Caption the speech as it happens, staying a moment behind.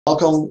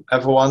Welcome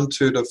everyone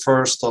to the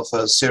first of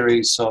a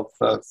series of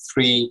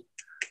three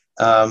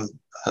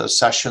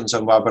sessions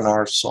and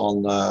webinars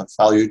on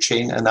value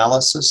chain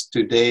analysis.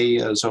 Today,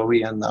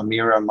 Zoe and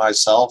Amira and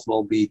myself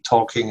will be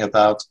talking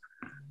about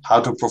how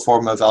to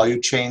perform a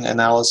value chain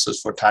analysis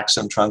for tax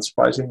and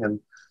transfer pricing, and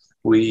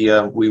we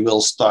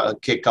will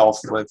kick off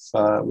with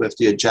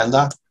the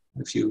agenda.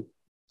 If you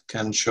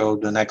can show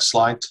the next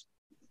slide.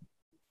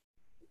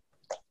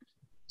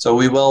 So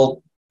we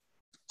will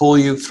pull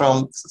you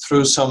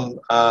through some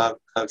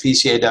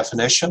VCA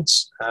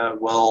definitions.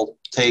 We'll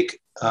take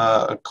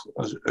a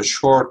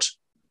short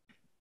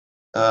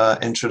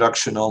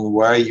introduction on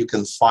where you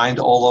can find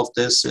all of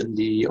this in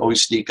the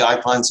OECD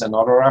guidelines and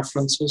other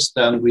references.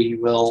 Then we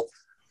will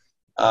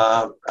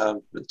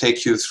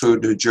take you through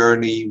the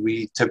journey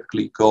we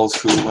typically go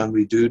through when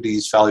we do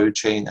these value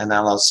chain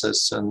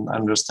analysis and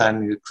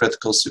understanding the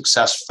critical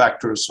success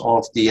factors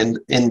of in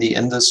the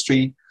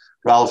industry,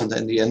 relevant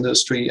in the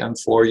industry and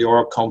for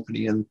your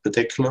company in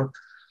particular.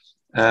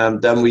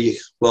 Then we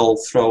will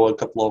throw a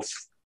couple of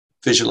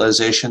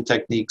visualization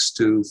techniques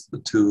to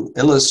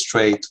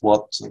illustrate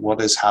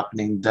what is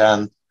happening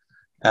then.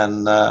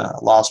 And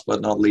last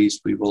but not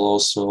least, we will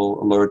also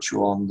alert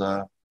you on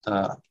the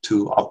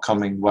two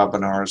upcoming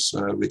webinars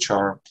which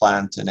are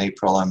planned in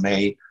April and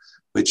May,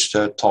 which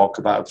talk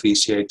about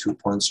VCA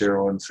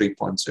 2.0 and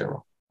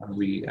 3.0. And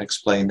we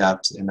explain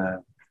that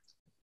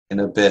in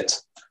a bit.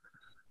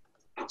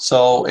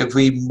 So if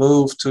we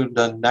move to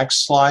the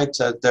next slide,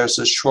 there's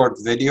a short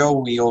video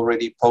we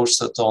already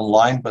posted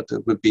online, but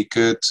it would be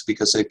good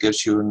because it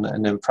gives you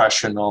an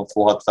impression of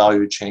what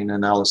value chain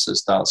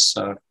analysis does.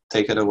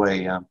 Take it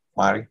away,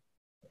 Mari.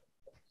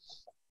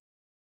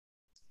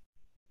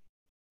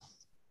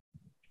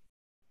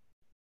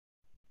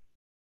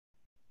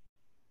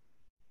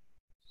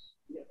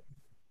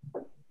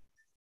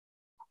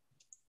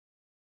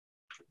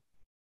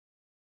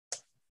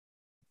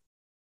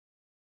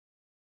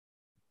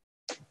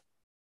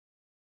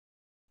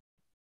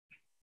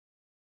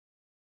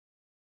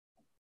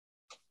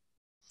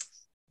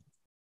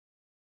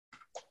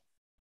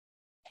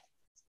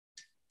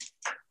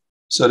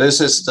 So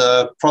this is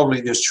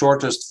probably the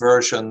shortest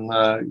version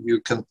you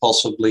can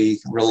possibly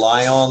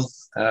rely on,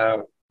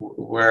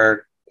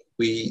 where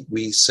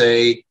we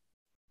say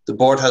the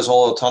board has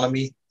all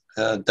autonomy,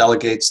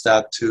 delegates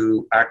that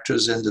to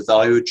actors in the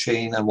value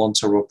chain and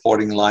wants a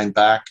reporting line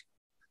back.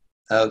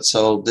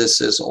 So this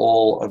is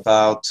all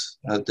about,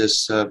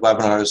 this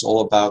webinar is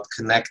all about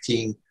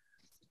connecting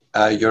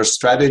your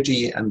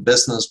strategy and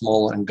business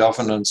model and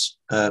governance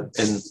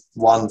in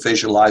one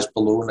visualized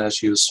balloon,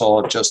 as you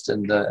saw just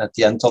at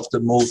the end of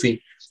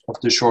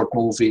the short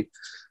movie,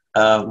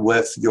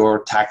 with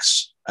your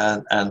tax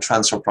and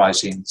transfer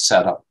pricing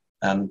setup.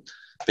 And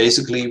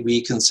basically,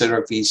 we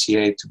consider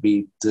VCA to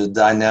be the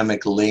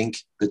dynamic link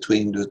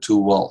between the two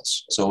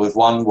worlds. So if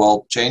one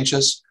world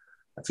changes,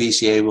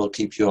 VCA will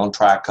keep you on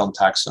track on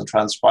tax and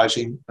transfer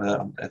pricing.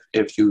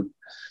 If you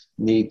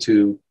need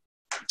to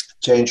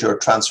change your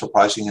transfer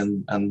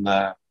pricing and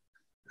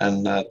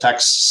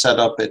tax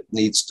setup, it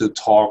needs to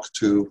talk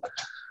to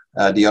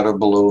the other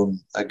balloon,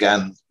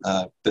 again,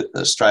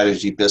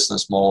 strategy,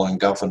 business model, and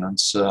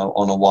governance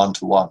on a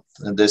one-to-one.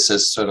 And this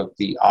is sort of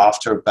the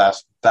after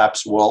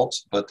BEPS world,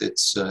 but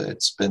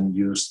it's been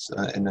used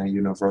in a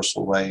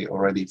universal way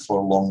already for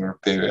a longer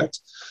period.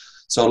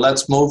 So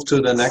let's move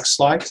to the next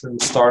slide and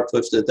start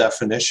with the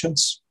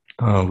definitions.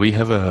 We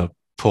have a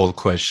poll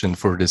question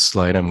for this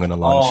slide. I'm going to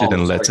launch it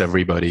and let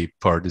everybody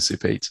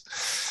participate.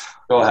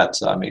 Go ahead,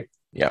 Sami.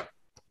 Yeah.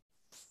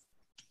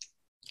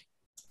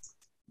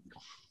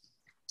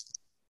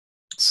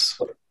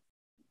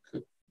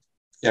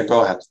 Yeah,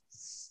 go ahead.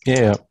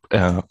 Yeah,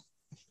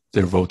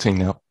 they're voting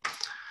now.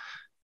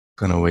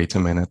 Gonna wait a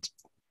minute.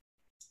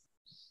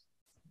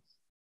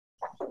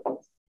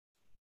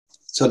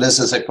 So this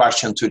is a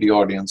question to the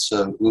audience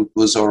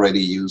who's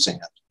already using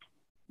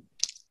it.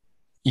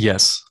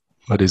 Yes.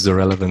 What is the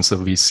relevance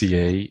of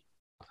VCA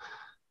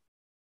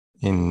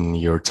in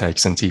your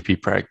tax and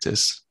TP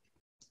practice?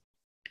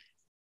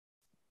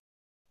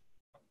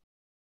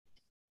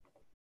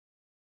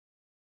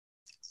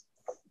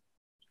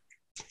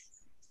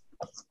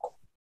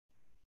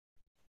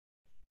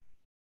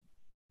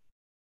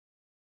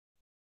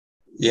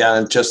 Yeah,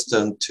 and just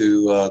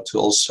to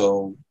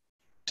also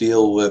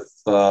deal with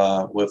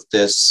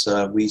this,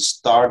 we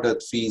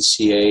started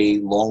VCA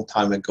a long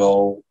time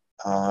ago.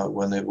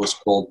 When it was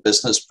called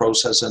business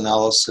process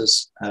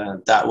analysis.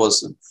 That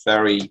was a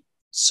very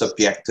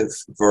subjective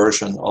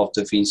version of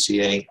the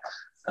VCA.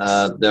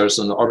 There's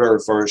another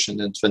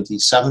version in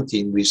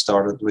 2017 we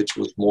started, which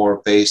was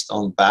more based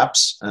on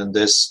BEPS, and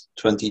this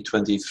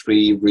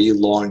 2023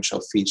 relaunch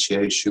of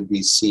VCA should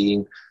be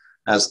seen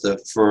as the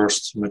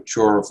first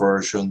mature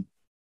version,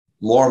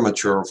 more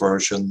mature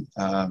version,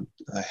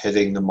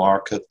 hitting the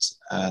market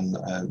and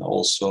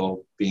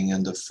also being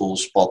in the full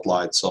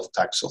spotlights of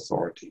tax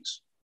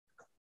authorities.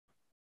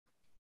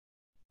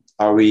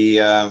 Are we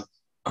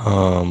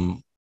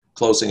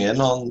closing in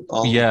on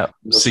yeah,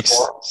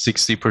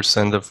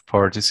 60% have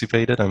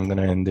participated. I'm going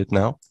to end it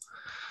now.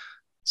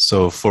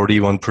 So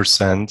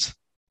 41%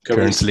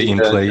 currently in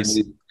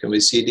place. Can we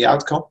see the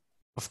outcome?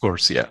 Of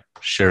course, yeah.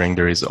 Sharing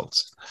the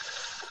results.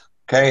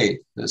 Okay,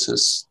 this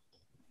is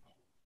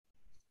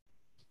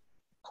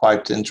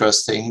quite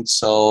interesting.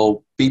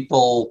 So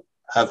people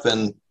have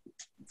been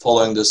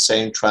following the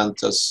same trend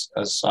as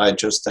I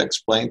just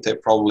explained. They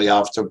probably,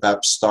 after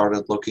BEPS,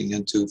 started looking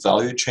into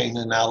value chain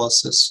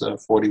analysis,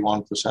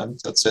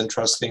 41%. That's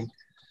interesting.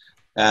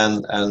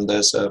 And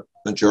there's a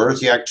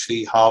majority,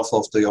 actually, half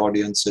of the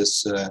audience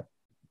is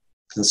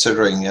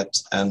considering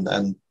it.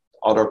 And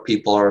other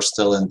people are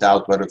still in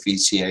doubt whether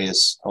VCA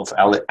is of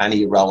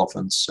any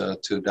relevance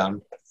to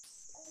them,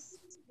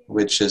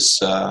 which is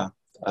a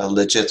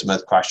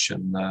legitimate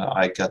question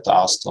I get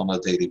asked on a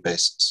daily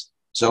basis.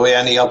 Zoe,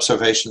 any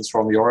observations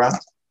from your end?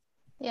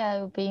 Yeah,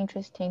 it would be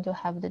interesting to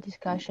have the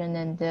discussion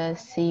and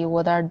see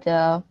what are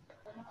the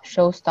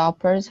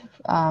showstoppers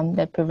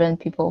that prevent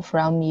people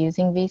from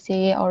using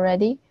VCA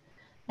already,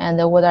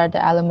 and what are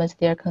the elements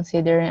they're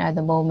considering at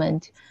the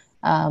moment.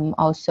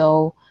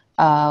 Also,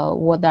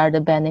 what are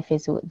the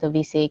benefits the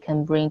VCA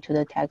can bring to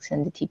the tax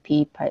and the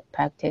TP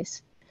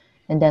practice.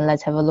 And then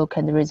let's have a look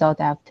at the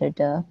result after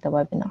the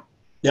webinar.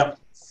 Yeah,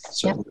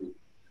 certainly. Yeah.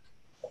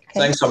 Okay.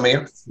 Thanks,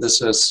 Amir.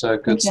 This is a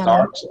good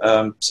start.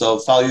 So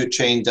value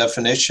chain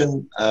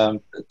definition,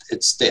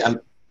 it's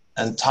the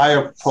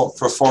entire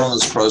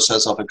performance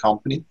process of a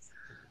company.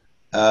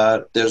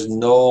 There's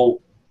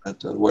no,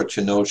 the word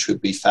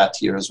should be fat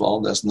here as well.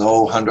 There's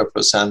no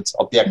 100%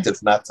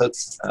 objective method.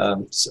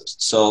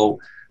 So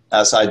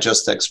as I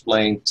just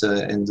explained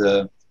in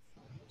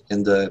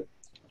the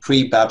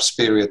pre-BEPS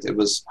period, it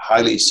was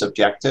highly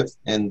subjective.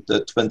 In the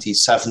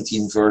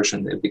 2017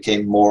 version, it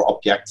became more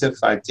objective.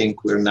 I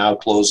think we're now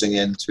closing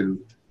into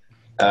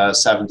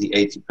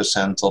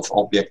 70-80% of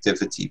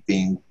objectivity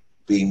being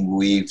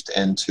weaved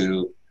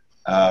into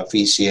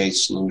VCA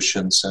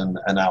solutions and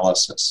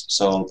analysis.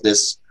 So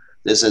this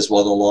is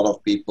what a lot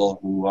of people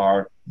who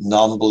are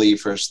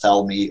non-believers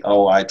tell me,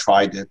 oh, I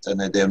tried it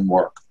and it didn't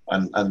work.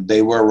 And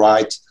they were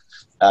right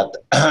at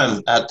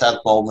that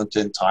moment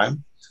in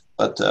time.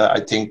 But I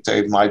think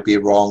they might be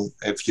wrong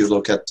if you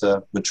look at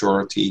the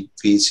majority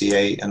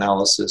VCA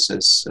analysis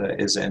is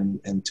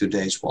in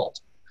today's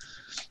world.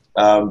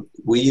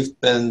 We've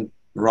been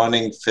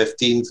running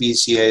 15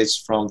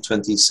 VCAs from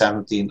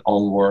 2017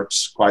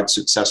 onwards quite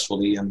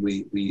successfully, and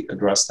we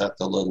address that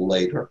a little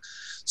later.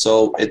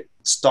 So it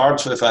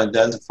starts with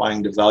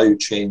identifying the value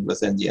chain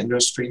within the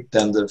industry,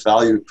 then the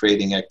value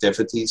creating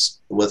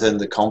activities within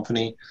the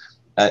company.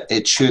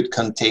 It should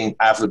contain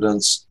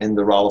evidence in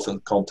the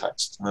relevant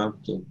context.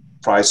 The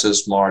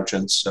prices,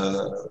 margins,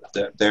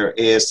 there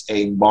is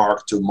a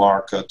mark to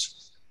market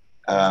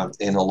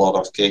in a lot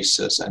of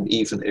cases. And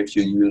even if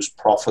you use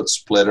profit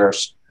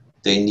splitters,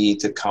 they need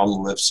to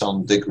come with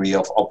some degree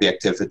of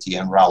objectivity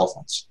and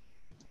relevance.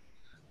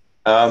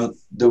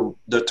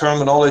 The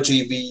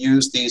terminology we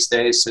use these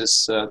days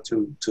is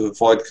to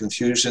avoid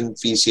confusion.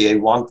 VCA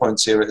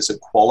 1.0 is a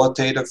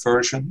qualitative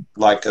version,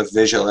 like a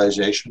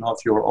visualization of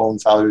your own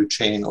value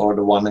chain or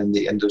the one in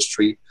the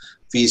industry.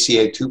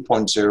 VCA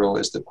 2.0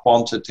 is the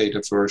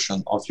quantitative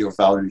version of your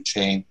value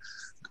chain,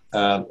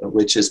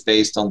 which is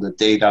based on the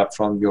data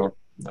from your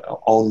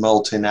own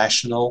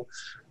multinational.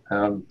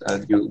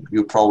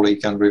 You probably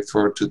can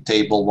refer to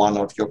table 1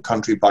 of your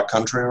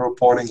country-by-country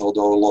reporting,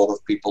 although a lot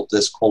of people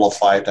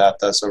disqualify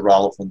that as a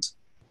relevant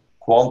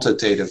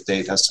quantitative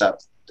data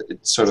set.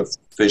 It sort of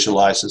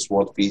visualizes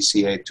what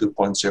VCA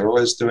 2.0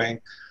 is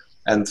doing.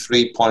 And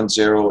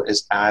 3.0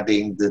 is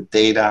adding the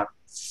data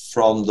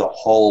from the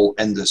whole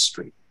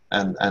industry.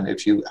 And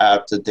if you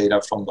add the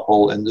data from the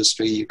whole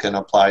industry, you can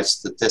apply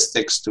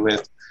statistics to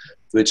it,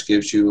 which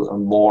gives you a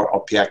more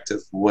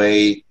objective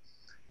way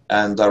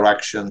and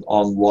direction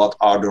on what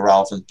are the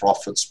relevant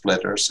profit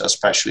splitters,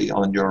 especially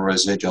on your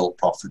residual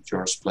profit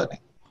you're splitting.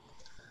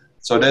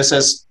 So this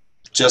is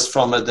just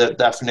from a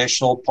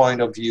definitional point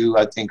of view,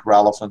 I think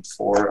relevant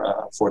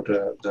for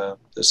the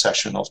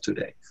session of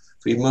today.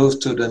 If we move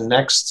to the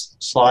next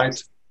slide,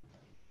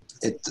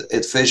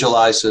 it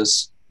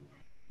visualizes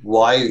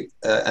why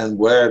and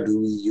where do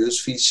we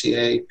use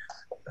VCA.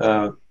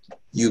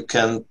 You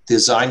can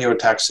design your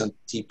tax and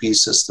TP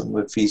system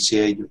with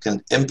VCA. You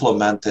can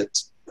implement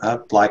it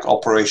like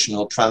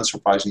operational transfer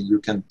pricing. You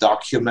can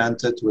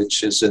document it,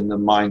 which is in the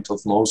mind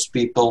of most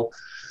people.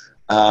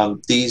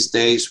 These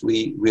days,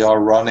 we are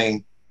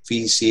running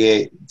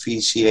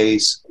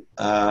VCA's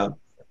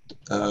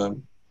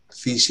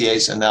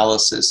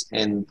analysis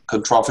in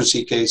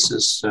controversy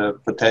cases,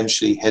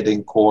 potentially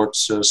hitting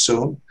courts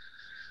soon.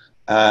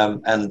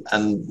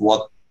 And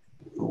what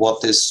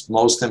is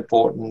most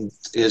important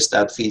is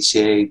that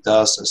VCA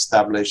does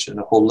establish a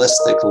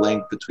holistic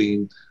link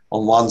between,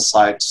 on one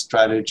side,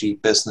 strategy,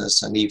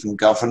 business, and even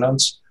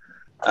governance,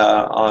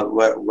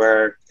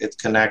 where it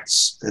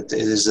connects. It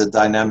is a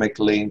dynamic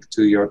link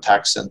to your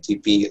tax and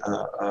TP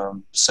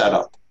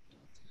setup.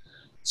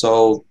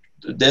 So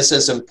this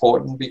is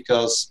important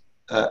because,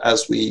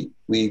 as we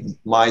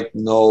might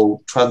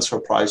know, transfer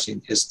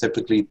pricing is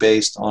typically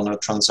based on a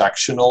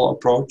transactional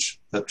approach,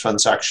 the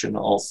transaction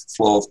of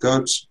flow of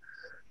goods.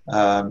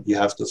 You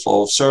have the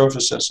flow of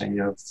services and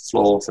you have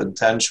flow of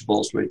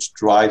intangibles, which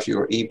drive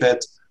your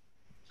EBIT.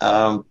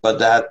 But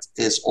that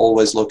is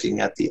always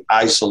looking at the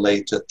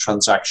isolated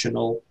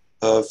transactional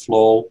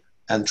flow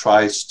and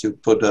tries to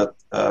put a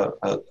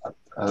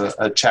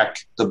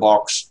check the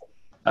box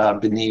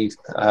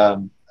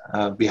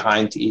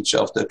behind each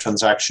of the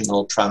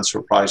transactional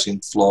transfer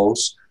pricing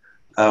flows.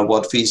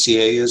 What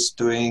VCA is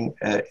doing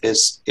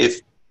is,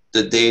 if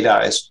the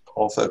data is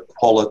of a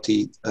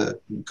quality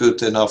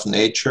good enough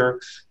nature,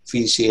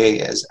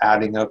 VCA is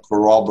adding a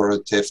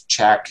corroborative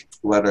check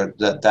whether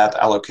that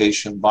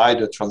allocation by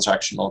the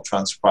transactional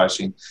transfer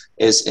pricing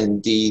is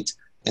indeed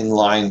in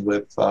line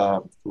with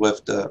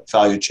the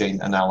value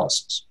chain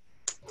analysis.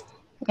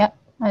 Yeah,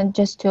 and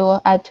just to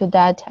add to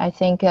that, I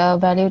think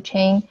value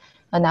chain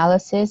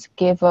analysis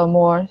give a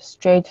more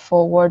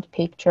straightforward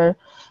picture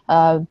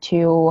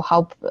to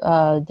help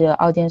the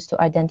audience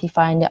to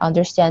identify and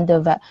understand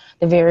the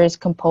various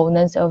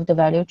components of the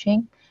value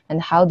chain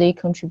and how they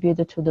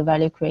contribute to the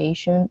value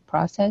creation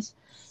process.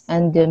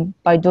 And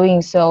by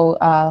doing so,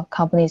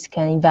 companies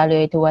can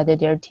evaluate whether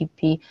their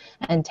TP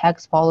and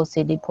tax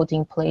policy they put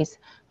in place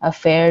are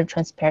fair,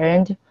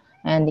 transparent,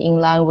 and in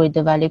line with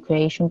the value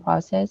creation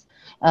process.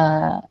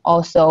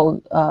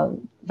 Also,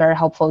 very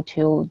helpful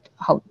to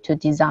how to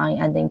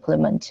design and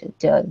implement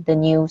the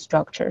new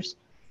structures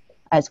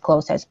as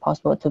close as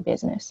possible to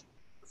business.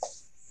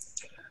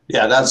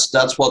 Yeah,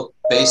 that's what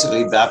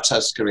basically BEPS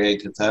has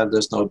created.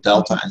 There's no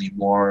delta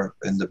anymore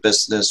in the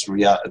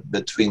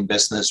between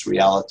business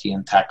reality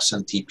and tax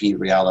and TP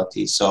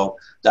reality. So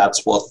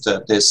that's what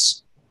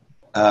this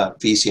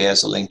VCA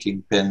as a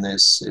linking pin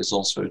is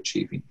also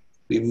achieving.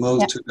 We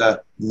move to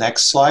the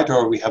next slide,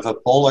 or we have a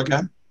poll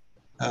again,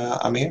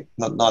 Amir?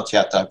 Not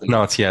yet, I believe.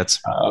 Not yet.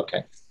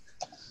 Okay.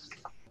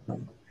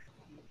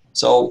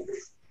 So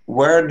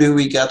where do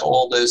we get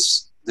all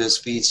this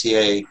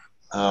VCA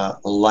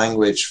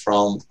language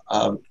from?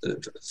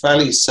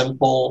 Fairly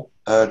simple.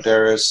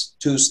 There is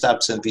 2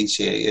 steps in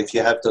VCA. If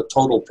you have the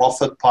total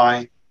profit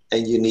pie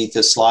and you need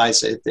to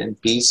slice it in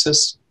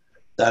pieces,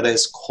 that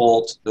is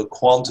called the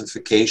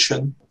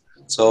quantification.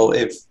 So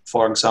if,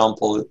 for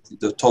example,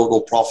 the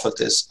total profit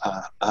is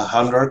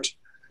 100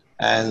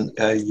 and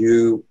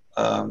you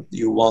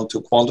want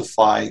to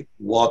quantify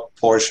what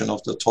portion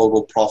of the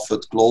total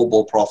profit,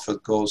 global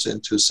profit, goes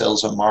into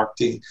sales and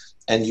marketing,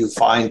 and you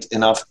find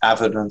enough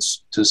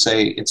evidence to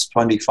say it's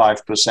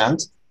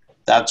 25%,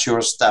 that's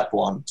your step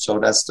 1. So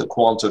that's the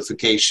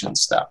quantification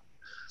step.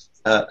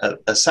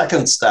 A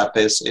second step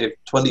is if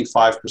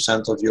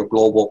 25% of your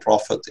global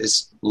profit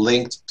is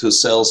linked to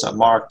sales and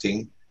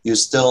marketing, you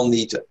still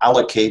need to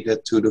allocate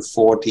it to the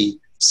 40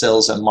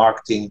 sales and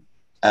marketing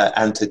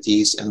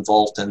entities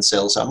involved in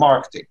sales and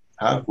marketing,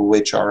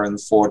 which are in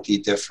 40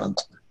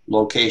 different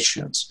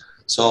locations.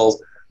 So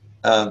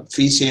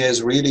VCA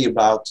is really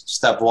about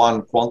step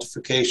 1,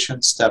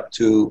 quantification, step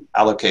 2,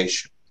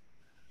 allocation.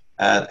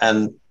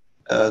 And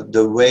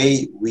the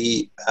way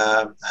we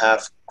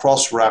have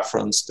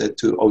cross-referenced it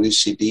to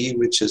OECD,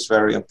 which is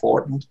very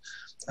important,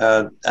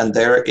 and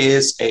there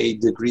is a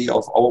degree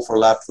of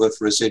overlap with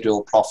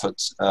residual profit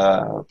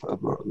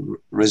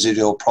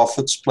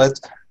split,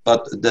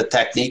 but the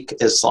technique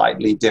is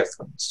slightly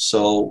different.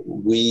 So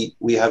we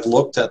have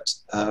looked at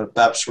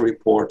BEPS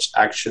reports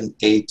action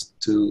 8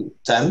 to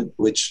 10,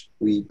 which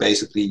we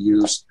basically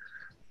used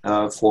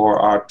for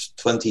our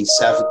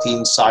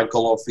 2017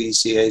 cycle of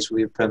VCAs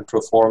we've been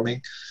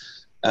performing.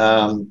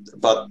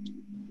 But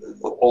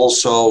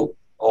also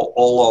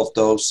all of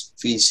those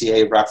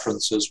VCA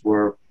references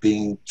were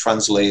being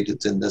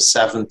translated in the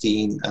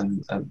 17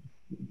 and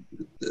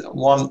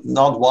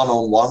not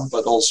one-on-one,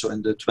 but also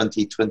in the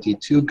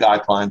 2022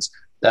 guidelines,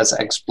 that's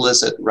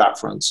explicit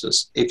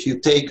references. If you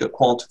take a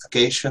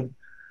quantification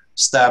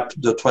step,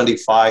 the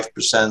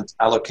 25%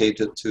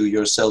 allocated to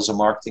your sales and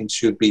marketing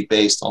should be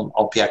based on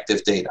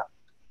objective data.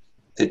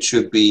 It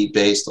should be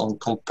based on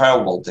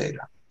comparable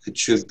data. It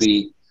should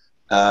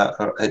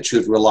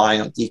rely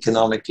on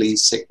economically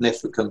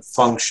significant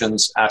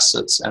functions,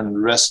 assets,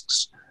 and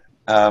risks,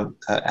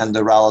 and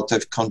the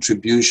relative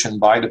contribution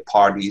by the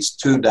parties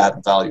to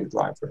that value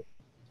driver.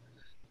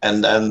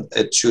 And then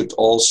it should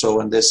also,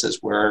 and this is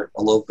where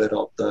a little bit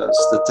of the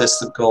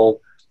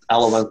statistical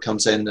element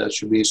comes in, there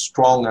should be a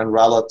strong and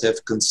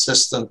relative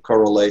consistent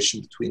correlation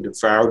between the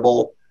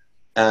variable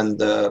and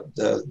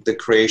the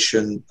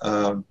creation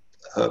of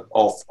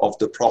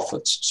the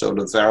profits. So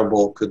the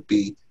variable could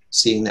be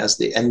seen as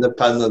the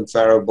independent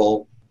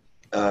variable,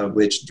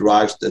 which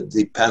drives the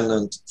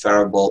dependent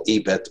variable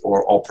EBIT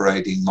or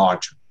operating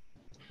margin.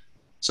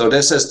 So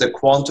this is the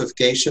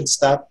quantification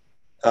step.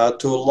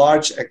 To a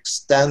large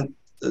extent,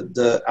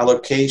 the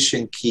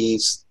allocation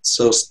keys,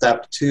 so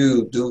step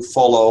 2, do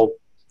follow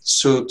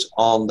suit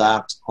on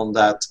that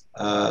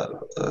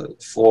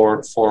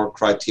for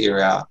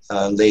criteria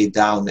laid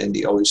down in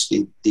the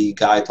OECD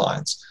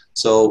guidelines.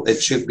 So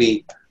it should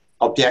be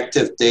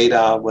objective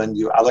data when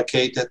you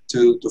allocate it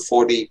to the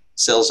 40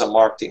 sales and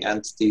marketing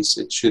entities.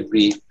 It should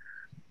be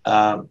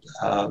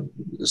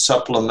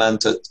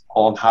supplemented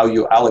on how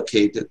you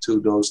allocate it to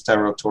those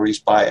territories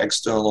by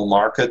external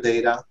market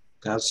data.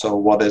 So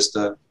what is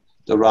the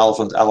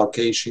relevant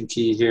allocation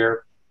key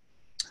here?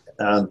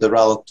 The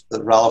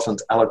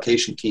relevant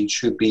allocation key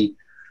should be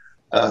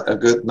a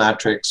good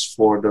matrix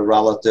for the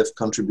relative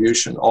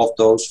contribution of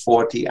those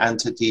 40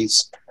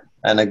 entities.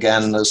 And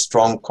again, a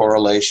strong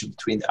correlation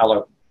between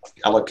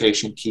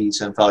allocation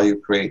keys and value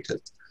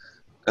created.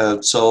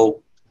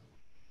 So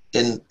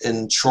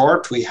in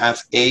short, we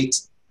have 8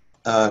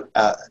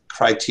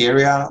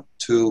 criteria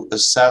to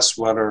assess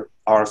whether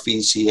our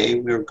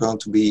VCA we're going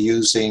to be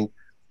using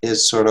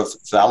is sort of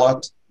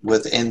valid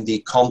within the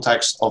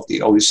context of the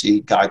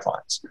OECD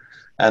guidelines.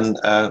 And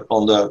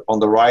on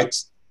the right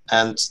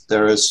hand,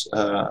 there is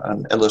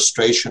an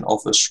illustration of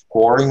a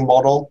scoring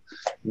model.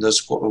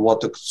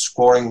 What the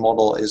scoring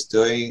model is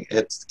doing,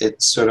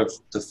 it sort of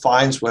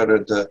defines whether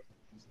the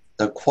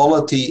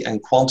quality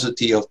and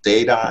quantity of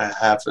data I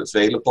have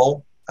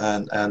available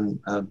and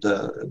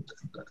the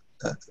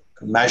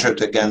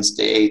measured against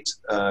the 8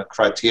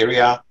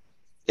 criteria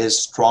is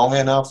strong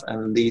enough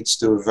and leads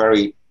to a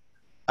very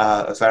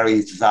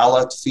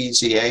valid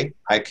VCA.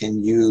 I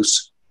can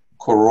use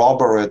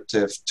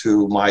corroborative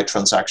to my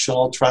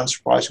transactional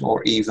transfer pricing,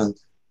 or even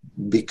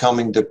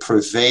becoming the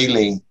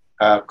prevailing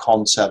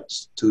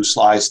concept to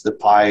slice the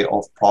pie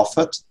of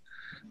profit,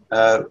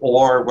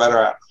 or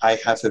whether I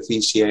have a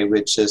VCA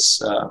which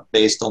is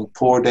based on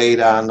poor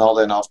data, not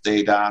enough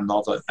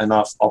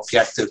enough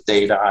objective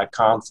data. I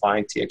can't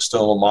find the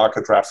external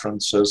market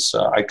references.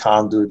 I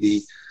can't do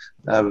the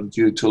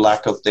due to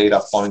lack of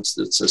data points.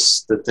 It's a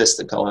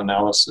statistical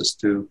analysis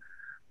to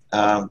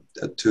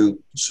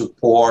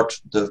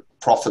support the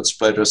profit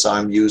splitters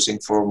I'm using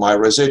for my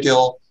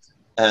residual,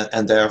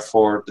 and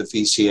therefore the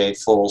VCA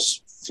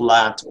falls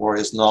flat or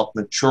is not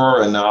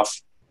mature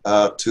enough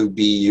to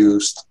be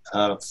used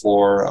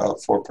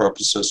for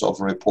purposes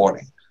of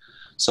reporting.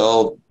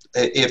 So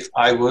if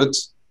I would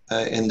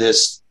in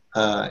this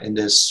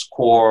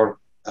score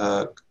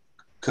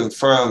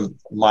confirm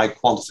my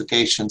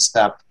quantification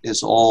step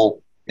is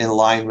all in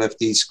line with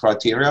these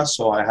criteria,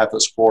 so I have a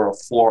score of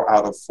 4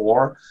 out of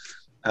 4,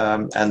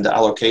 and the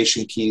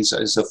allocation keys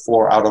is a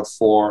 4 out of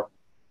 4,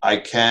 I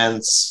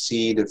can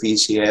see the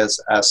VCAs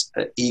as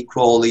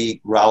equally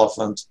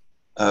relevant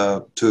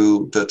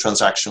to the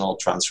transactional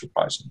transfer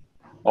pricing.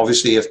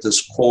 Obviously, if the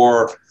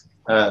score,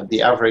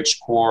 the average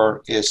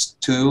score is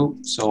 2,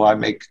 so I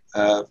make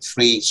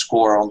 3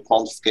 score on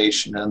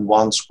quantification and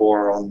 1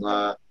 score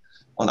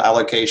on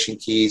allocation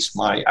keys,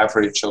 my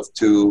average of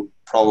 2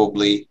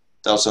 probably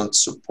doesn't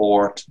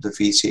support the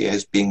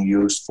VCAs being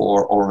used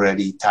for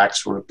already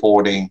tax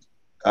reporting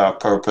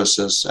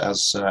purposes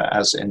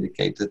as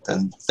indicated,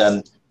 and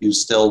then you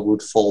still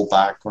would fall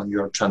back on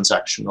your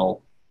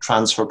transactional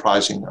transfer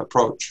pricing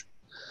approach.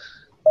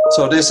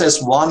 So this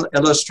is one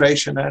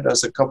illustration.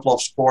 There's a couple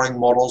of scoring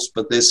models,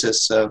 but this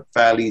is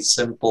fairly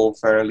simple,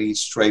 fairly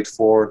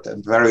straightforward,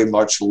 and very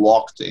much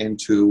locked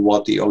into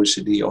what the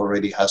OECD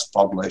already has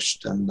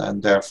published,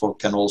 and therefore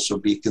can also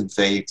be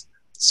conveyed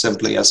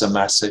simply as a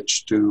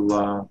message to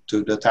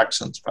the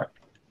tax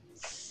inspector.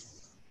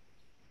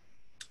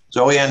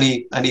 Zoe,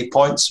 any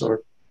points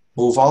or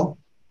move on?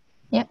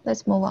 Yeah,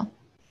 let's move on.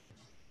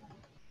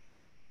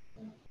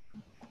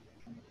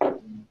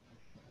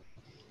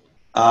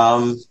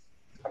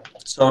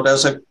 So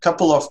there's a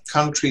couple of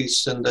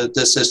countries, and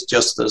this is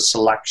just a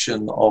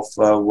selection of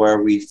where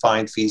we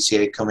find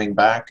VCA coming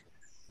back.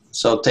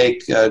 So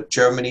take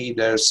Germany.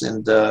 There's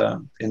in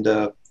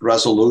the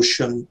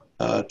resolution,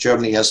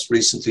 Germany has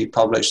recently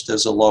published.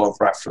 There's a lot of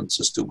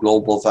references to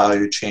global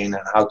value chain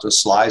and how to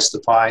slice the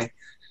pie.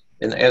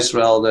 In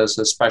Israel, there's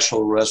a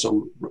special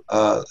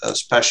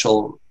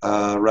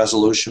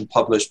resolution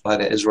published by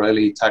the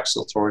Israeli tax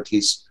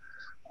authorities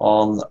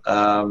on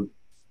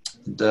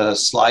the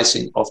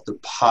slicing of the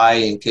pie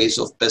in case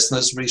of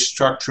business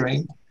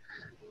restructuring.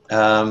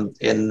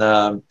 In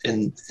the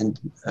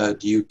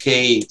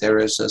UK, there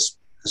is a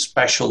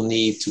special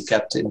need to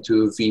get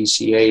into a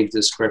VCA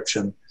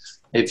description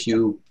if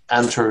you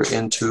enter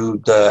into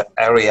the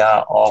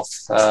area of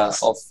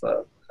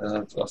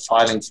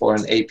filing for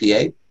an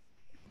APA.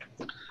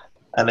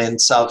 And in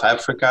South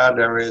Africa,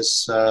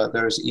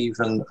 there's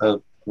even a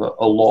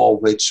law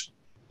which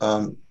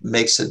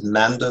makes it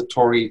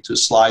mandatory to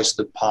slice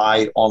the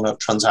pie on a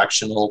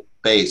transactional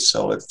base.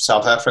 So if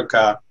South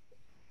Africa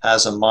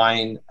has a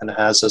mine and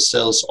has a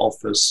sales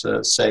office,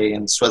 say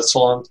in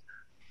Switzerland,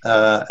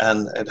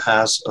 and it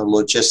has a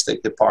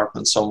logistic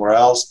department somewhere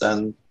else,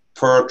 then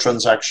per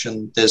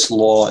transaction, this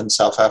law in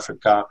South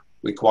Africa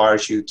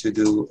requires you to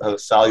do a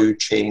value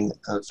chain,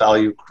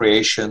 value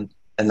creation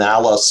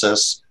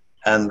analysis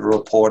and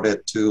report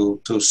it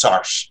to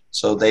SARS.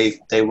 So they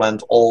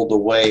went all the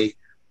way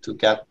to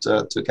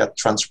get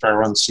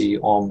transparency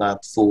on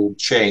that full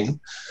chain.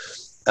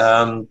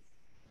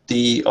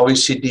 The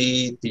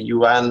OECD, the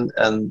UN,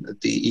 and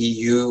the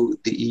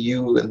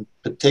EU in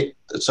particular,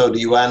 so the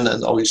UN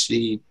and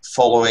OECD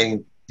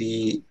following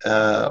the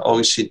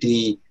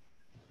OECD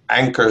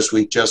anchors,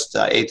 we just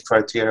 8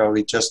 criteria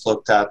we just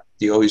looked at,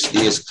 the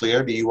OECD is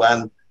clear. The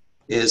UN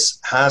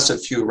has a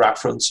few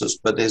references,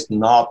 but is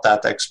not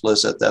that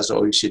explicit as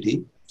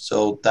OECD.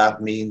 So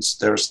that means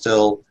there's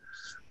still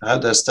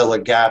a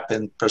gap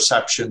in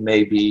perception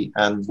maybe,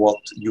 and what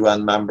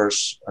UN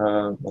members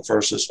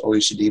versus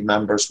OECD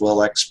members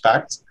will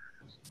expect.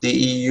 The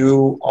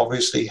EU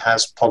obviously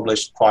has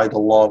published quite a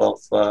lot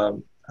of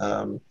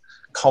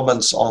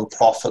comments on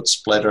profit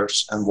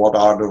splitters and what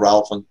are the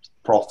relevant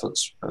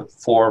profits.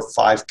 4 or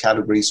 5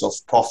 categories of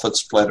profit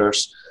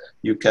splitters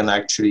you can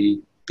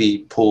actually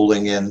be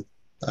pulling in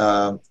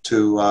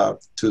to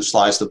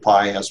slice the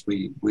pie as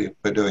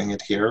we're doing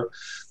it here.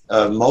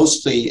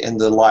 Mostly in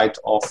the light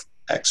of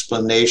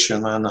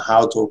explanation on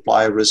how to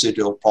apply a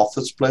residual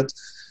profit split,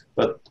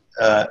 but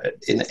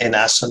in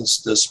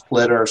essence, the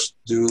splitters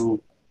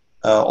do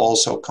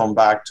also come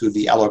back to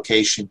the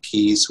allocation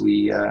keys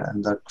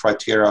and the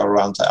criteria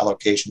around the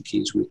allocation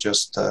keys we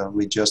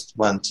just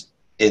went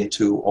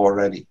into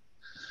already.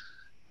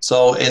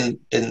 So in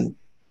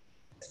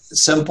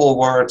simple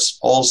words,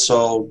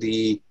 also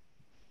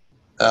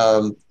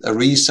a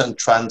recent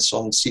trends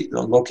on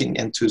looking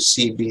into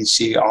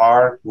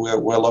CBCR.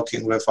 We're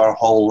looking with our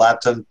whole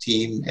LATAM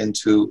team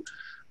into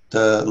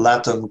the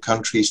LATAM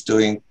countries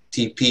doing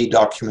TP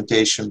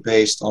documentation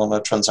based on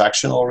a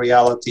transactional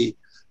reality,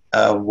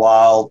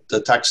 while the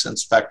tax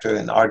inspector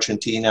in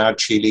Argentina,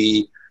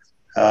 Chile,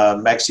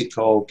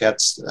 Mexico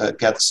gets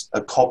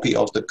a copy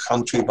of the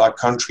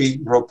country-by-country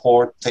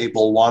report,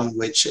 Table 1,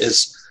 which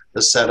is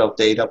a set of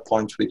data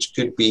points which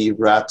could be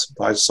read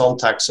by some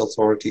tax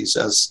authorities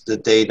as the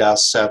data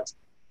set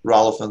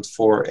relevant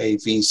for a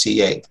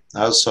VCA.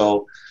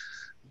 So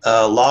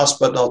last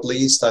but not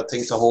least, I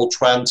think the whole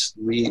trend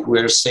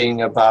we're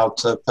seeing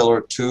about Pillar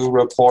 2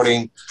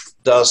 reporting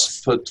does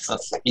put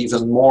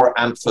even more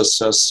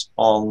emphasis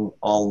on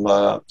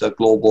the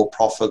global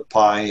profit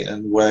pie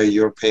and where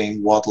you're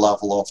paying what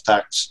level of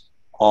tax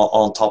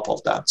on top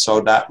of that.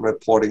 So that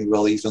reporting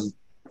will even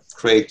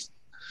create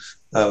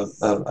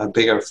a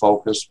bigger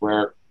focus,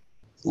 where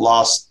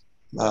last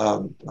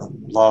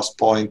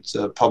point,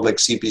 public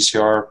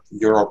CBCR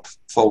Europe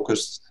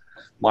focused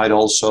might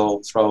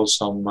also throw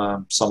some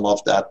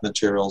of that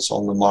materials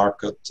on the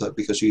market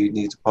because you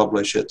need to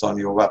publish it on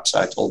your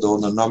website, although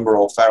the number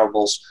of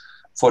variables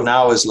for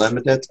now is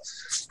limited.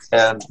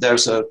 And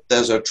there's a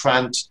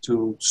trend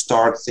to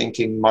start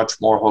thinking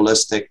much more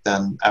holistic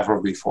than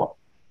ever before.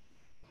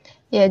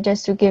 Yeah,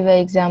 just to give an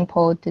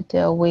example,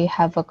 that we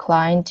have a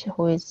client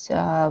who is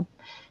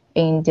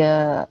in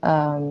the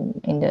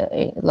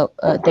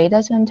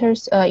data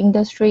centers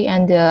industry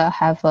and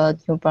have a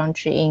new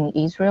branch in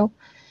Israel.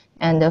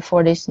 And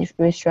for this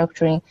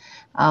restructuring,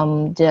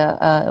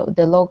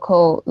 the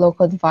local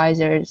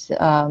advisors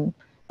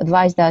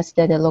advised us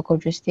that the local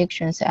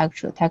jurisdictions,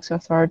 actual tax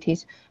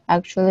authorities,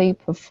 actually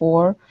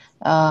prefer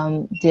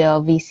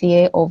the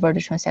VCA over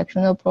the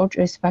transactional approach,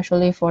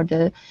 especially for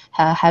the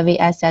heavy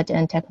asset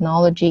and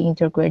technology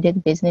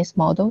integrated business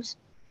models.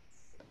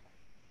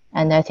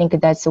 And I think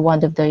that's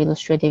one of the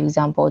illustrative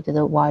examples of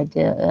why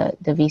how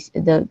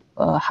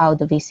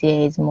the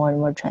VCA is more and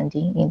more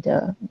trendy in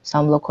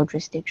some local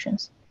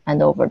jurisdictions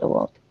and over the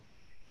world.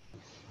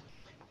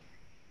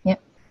 Yeah.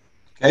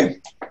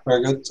 Okay,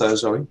 very good,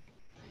 Zoe.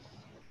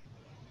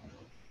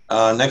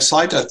 Next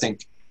slide, I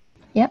think.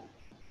 Yeah.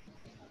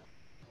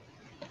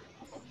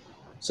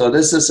 So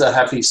this is a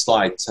heavy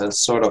slide,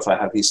 sort of a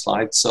heavy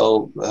slide.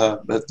 So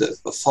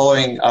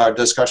following our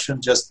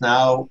discussion just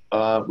now,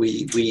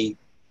 we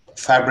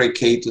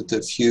fabricated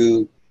a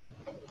few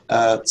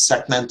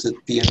segmented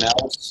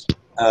P&Ls.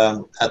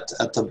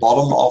 At the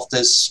bottom of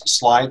this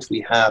slide,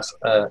 we have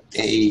a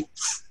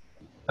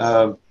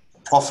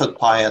profit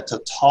pie at the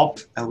top,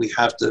 and we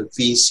have the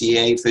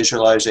VCA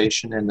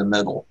visualization in the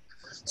middle.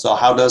 So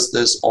how does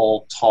this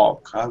all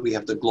talk? We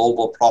have the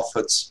global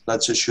profits.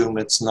 Let's assume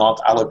it's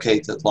not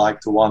allocated like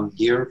the one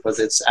here, but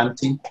it's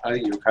empty.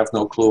 You have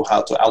no clue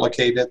how to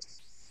allocate it.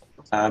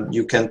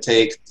 You can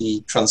take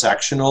the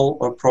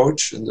transactional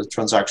approach, and the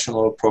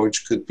transactional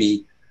approach could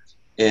be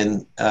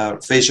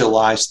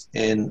visualized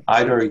in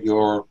either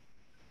your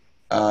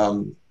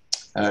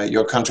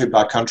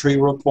country-by-country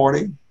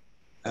reporting,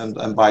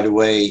 and by the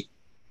way,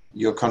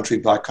 your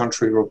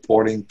country-by-country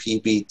reporting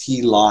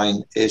PBT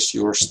line is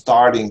your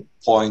starting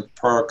point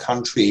per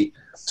country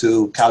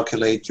to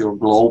calculate your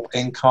globe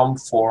income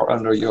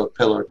under your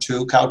Pillar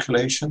 2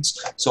 calculations.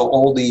 So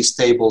all these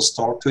tables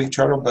talk to each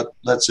other, but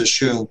let's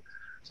assume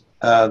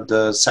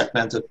the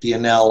segmented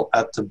P&L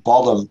at the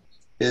bottom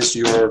is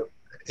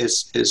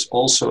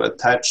also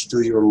attached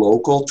to your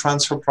local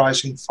transfer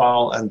pricing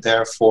file, and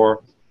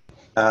therefore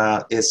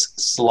is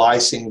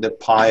slicing the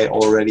pie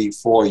already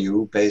for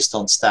you based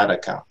on stat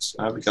accounts.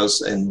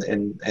 Because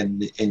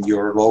in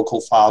your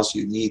local files,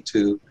 you need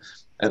to,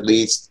 at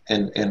least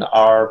in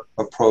our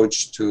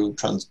approach to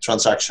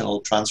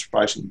transactional transfer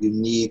pricing, you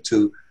need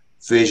to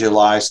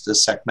visualize the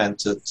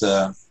segmented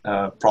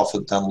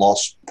profit and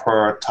loss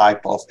per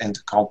type of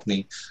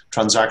intercompany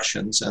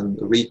transactions and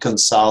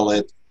reconcile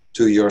it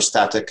to your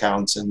stat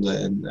accounts in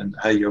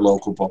your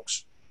local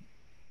books.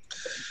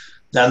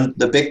 Then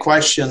the big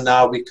question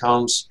now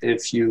becomes,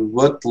 if you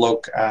would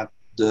look at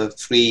the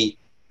three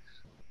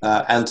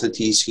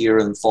entities here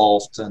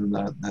involved,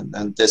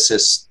 and this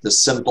is the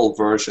simple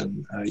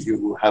version.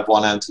 You have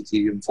one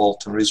entity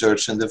involved in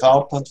research and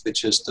development,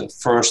 which is the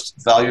first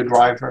value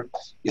driver.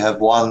 You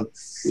have one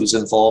who's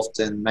involved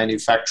in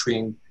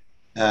manufacturing,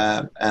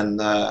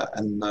 and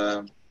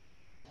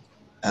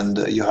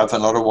you have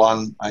another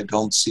one. I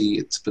don't see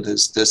it, but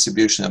it's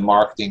distribution and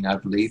marketing, I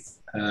believe.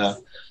 And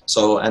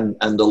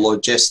the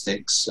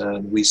logistics.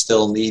 We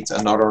still need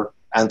another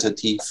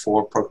entity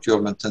for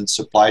procurement and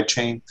supply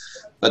chain.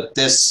 But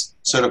this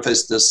sort of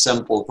is the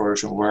simple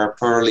version where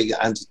per legal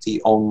entity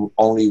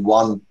only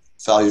one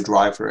value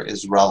driver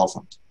is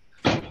relevant.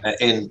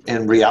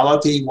 In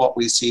reality, what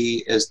we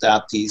see is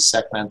that these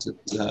segmented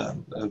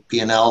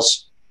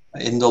P&Ls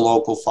in the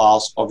local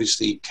files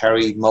obviously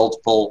carry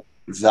multiple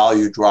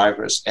value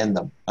drivers in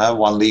them.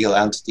 One legal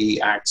entity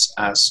acts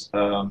as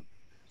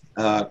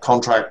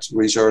contract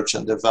research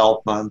and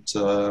development,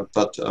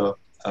 but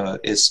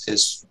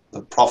is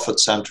a profit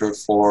center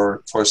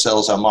for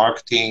sales and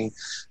marketing,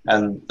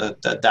 and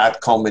that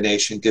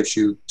combination gives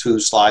you two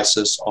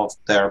slices of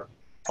their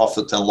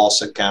profit and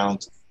loss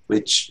account,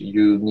 which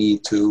you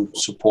need to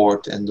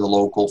support in the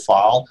local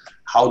file.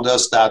 How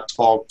does that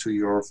talk to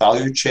your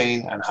value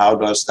chain, and how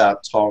does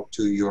that talk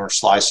to your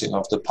slicing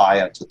of the pie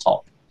at the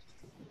top?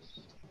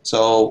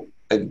 So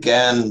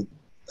again,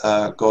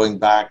 going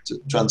back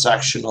to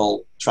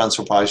transactional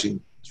transfer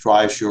pricing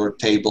drives your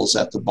tables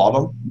at the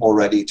bottom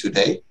already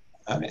today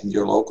in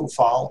your local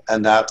file,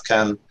 and that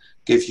can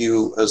give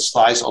you a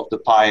slice of the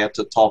pie at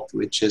the top,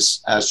 which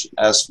is as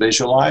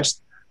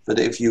visualized. But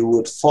if you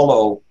would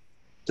follow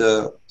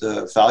the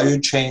value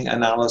chain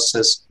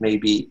analysis,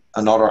 maybe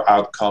another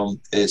outcome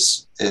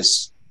is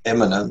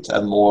imminent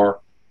and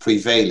more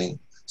prevailing.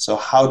 So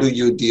how do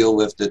you deal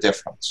with the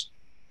difference?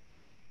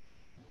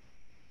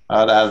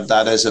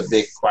 That is a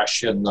big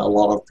question a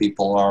lot of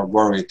people are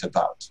worried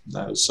about.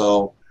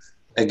 So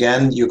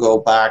again, you go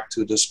back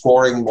to the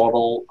scoring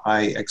model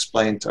I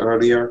explained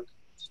earlier,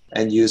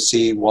 and you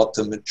see what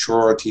the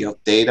maturity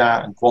of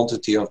data and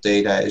quantity of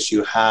data is.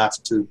 You have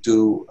to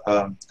do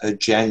a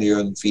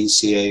genuine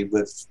VCA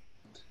with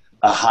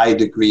a high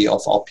degree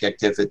of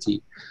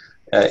objectivity.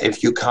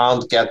 If you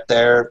can't get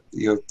there,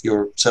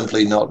 you're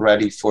simply not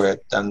ready for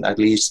it, then at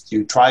least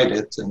you tried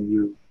it, and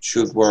you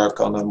should work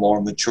on a more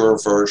mature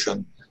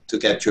version to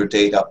get your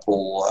data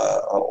pool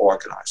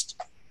organized.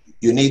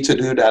 You need to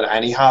do that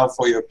anyhow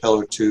for your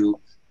Pillar 2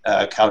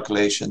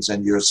 calculations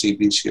and your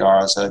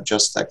CBCR, as I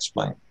just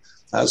explained.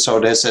 So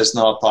this is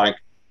not like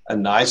a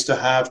nice to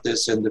have.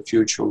 This in the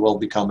future will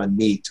become a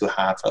need to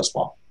have as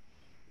well.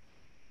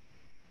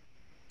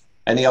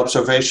 Any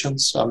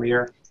observations,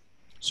 Amir,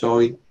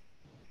 Zoe?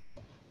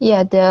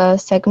 Yeah, the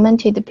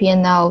segmented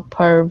P&L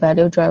per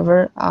value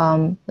driver.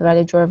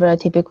 Value driver are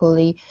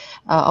typically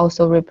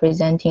also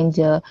representing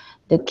the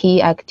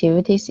key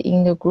activities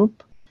in the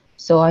group.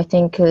 So I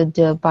think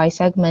by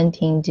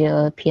segmenting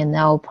the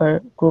P&L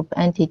per group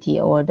entity,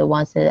 or the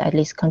ones that at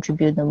least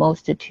contribute the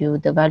most to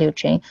the value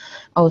chain,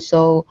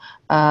 also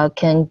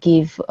can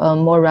give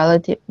more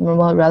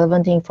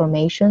relevant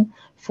information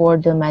for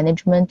the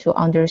management to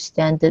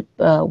understand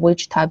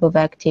which type of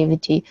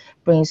activity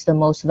brings the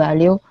most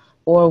value,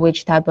 or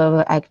which type of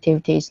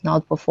activity is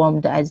not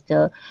performed as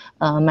the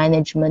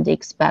management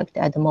expect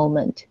at the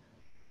moment.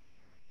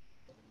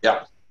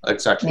 Yeah,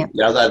 exactly.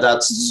 Yeah,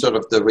 that's sort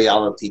of the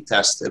reality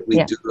test that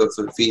we do with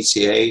a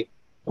VCA.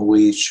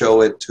 We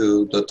show it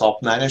to the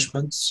top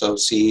management, so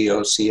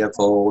CEO,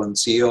 CFO, and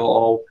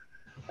COO,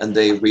 and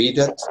they read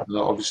it,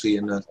 obviously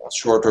in a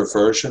shorter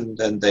version,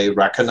 then they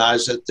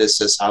recognize it.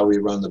 This is how we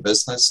run the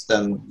business.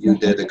 Then you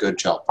did a good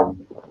job.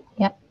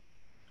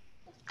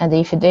 And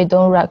if they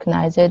don't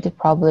recognize it,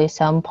 probably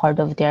some part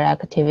of their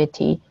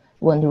activity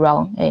went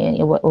wrong,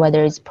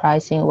 whether it's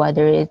pricing,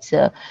 whether it's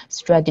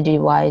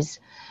strategy-wise.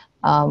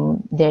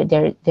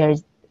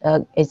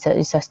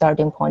 It's a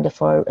starting point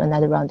for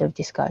another round of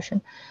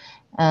discussion.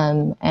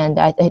 And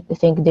I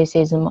think this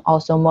is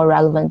also more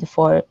relevant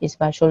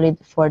especially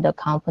for the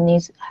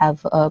companies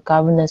have a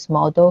governance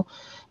model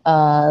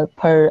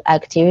per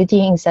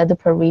activity instead of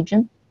per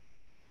region.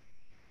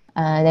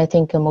 And I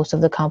think most of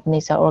the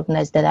companies are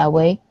organized that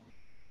way.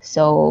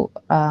 So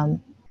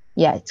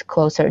it's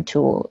closer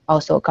to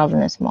also a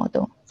governance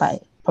model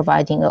by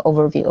providing an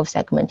overview of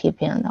segmented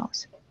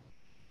P&Ls.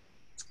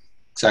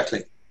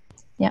 Exactly.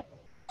 Yeah.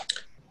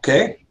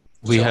 Okay.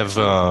 We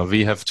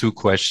have two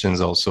questions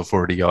also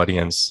for the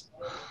audience.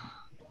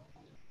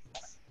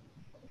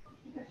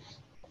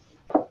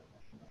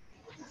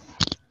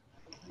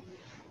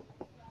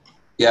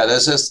 Yeah,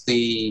 this is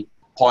the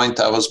point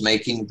I was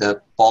making.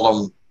 The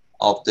bottom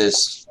of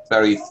this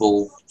very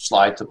full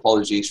slide.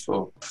 Apologies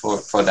for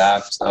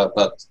that,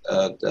 but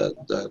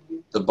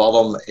the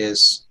bottom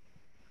is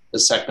the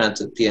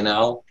segmented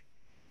P&L,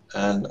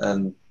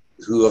 and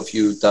who of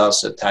you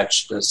does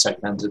attach the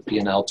segmented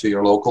P&L to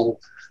your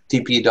local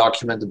TP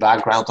document? The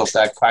background of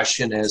that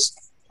question is,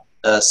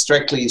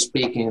 strictly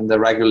speaking, the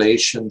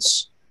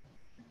regulations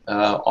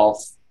of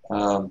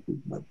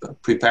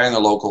preparing a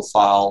local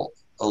file,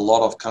 a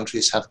lot of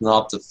countries have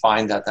not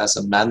defined that as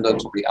a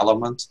mandatory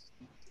element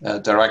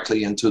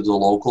directly into the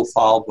local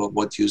file, but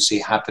what you see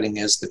happening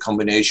is the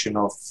combination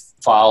of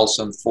files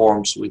and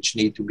forms which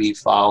need to be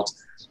filed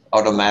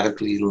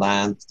automatically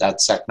land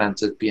that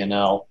segmented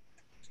P&L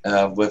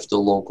with the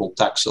local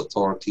tax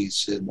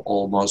authorities in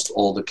almost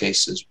all the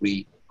cases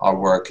we are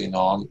working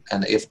on.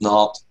 And if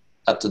not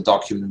at the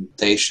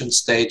documentation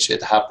stage,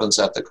 it happens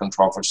at the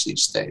controversy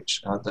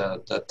stage.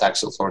 The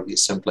tax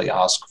authorities simply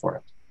ask for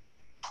it.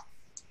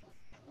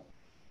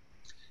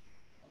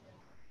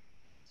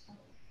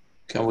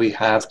 Can we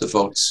have the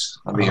votes?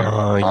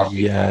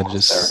 Yeah,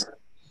 just there?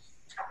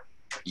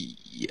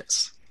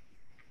 Yes.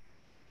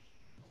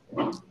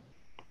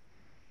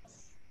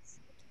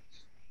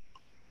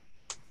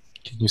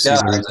 Can you see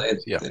the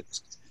results? Yeah.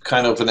 It's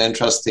kind of an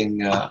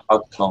interesting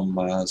outcome.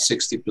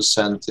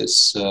 60%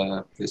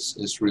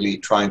 is really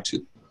trying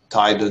to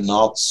tie the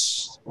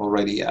knots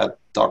already at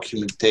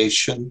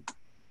documentation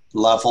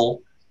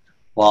level,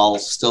 while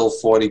still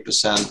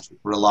 40%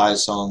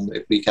 relies on,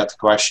 if we get a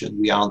question,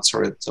 we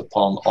answer it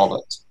upon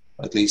audit.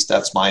 At least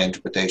that's my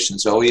interpretation.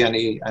 Zoe,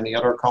 any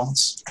other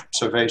comments,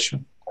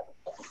 observation?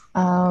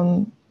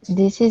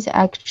 This is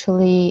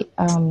actually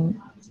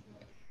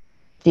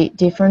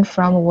different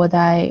from what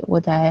I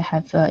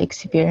have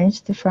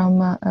experienced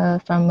from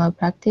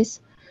practice.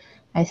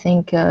 I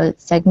think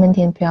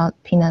segmenting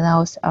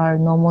P&Ls are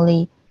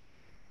normally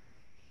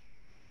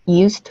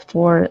used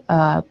for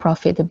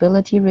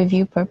profitability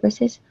review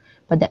purposes,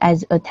 but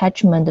as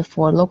attachment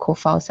for local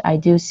files, I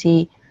do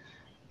see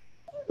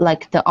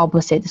like the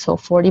opposite. So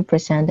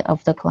 40%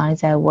 of the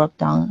clients I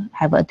worked on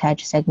have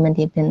attached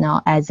segmented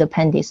P&L as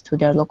appendix to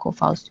their local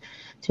files,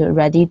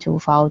 ready to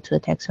file to the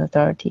tax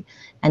authority,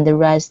 and the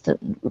rest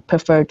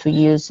prefer to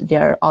use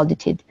their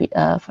audited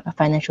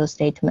financial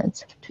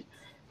statements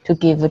to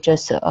give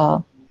just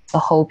a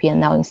whole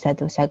P&L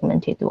instead of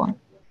segmented one.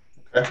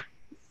 Okay.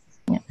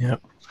 Yeah.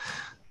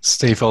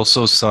 Steve,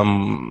 also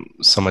some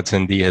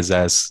attendee has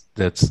asked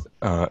that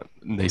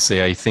they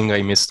say, I think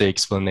I missed the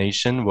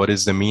explanation. What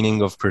is the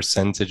meaning of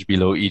percentage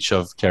below each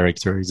of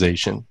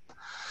characterization?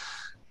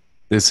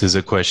 This is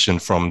a question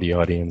from the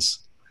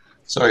audience.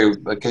 Sorry,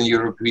 can you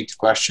repeat the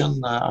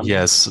question?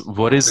 Yes.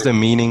 What is the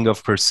meaning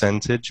of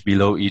percentage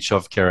below each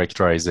of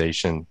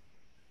characterization?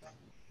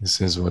 This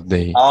is what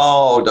they...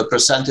 Oh, the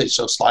percentage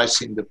of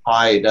slicing the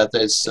pie.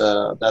 That's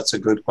a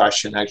good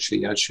question,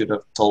 actually. I should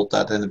have told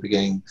that in the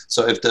beginning.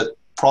 So if the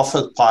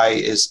profit pie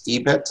is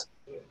EBIT,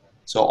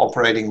 so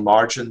operating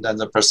margin, then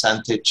the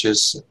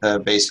percentages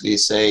basically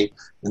say,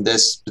 in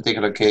this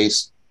particular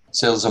case,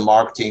 sales and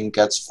marketing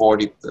gets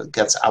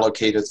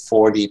allocated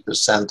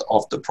 40%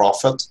 of the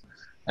profit.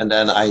 And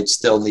then I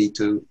still need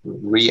to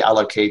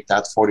reallocate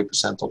that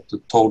 40% of the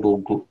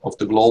total of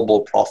the global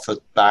profit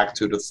back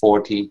to the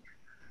 40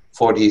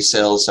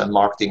 sales and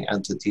marketing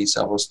entities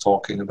I was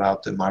talking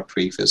about in my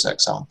previous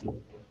example.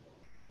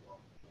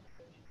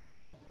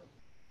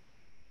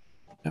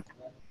 Yep.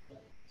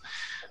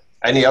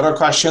 Any other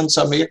questions,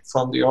 Amir,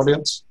 from the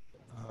audience?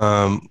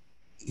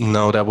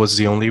 No, that was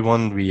the only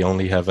one. We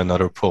only have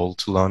another poll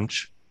to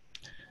launch,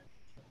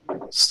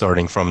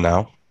 starting from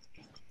now.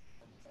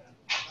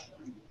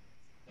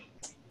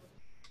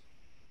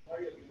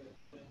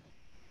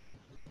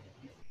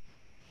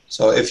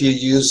 So if you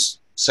use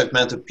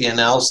segmented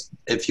P&Ls,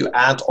 if you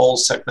add all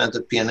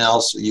segmented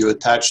P&Ls you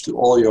attach to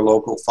all your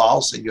local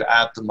files and you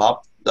add them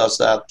up, does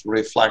that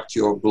reflect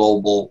your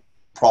global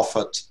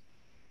profit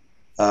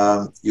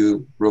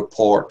you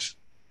report?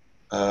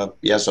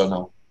 Yes or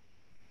no?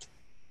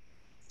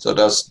 So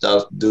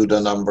do the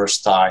numbers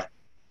tie?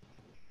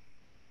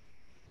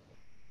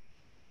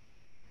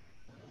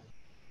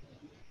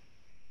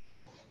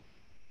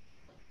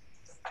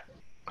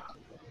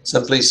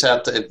 Simply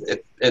said,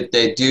 if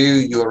they do,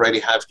 you already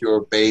have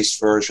your base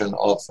version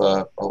of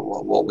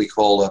what we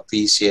call a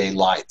PCA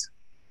Lite.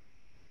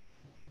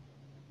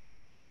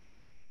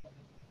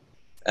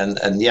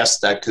 And yes,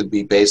 that could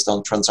be based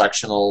on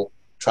transactional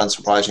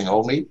transfer pricing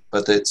only,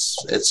 but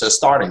it's a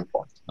starting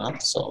point. Huh?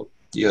 So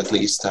you at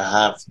least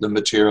have the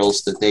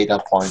materials, the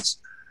data points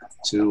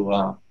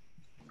to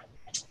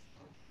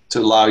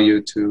allow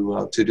you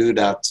to do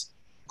that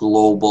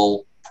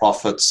global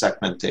profit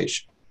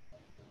segmentation.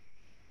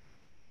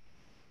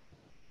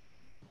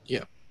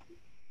 Yeah.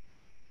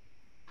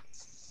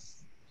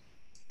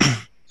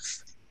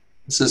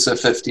 This is a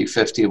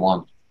 50-50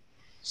 one.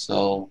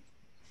 So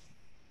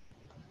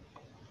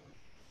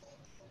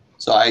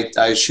I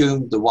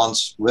assume the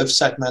ones with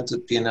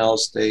segmented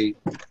P&Ls, they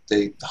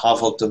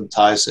half of them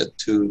ties it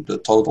to the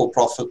total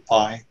profit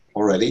pie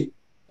already,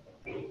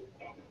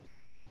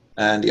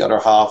 and the other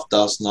half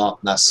does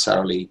not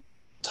necessarily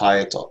tie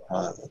it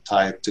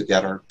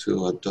together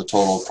to the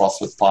total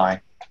profit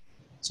pie.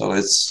 So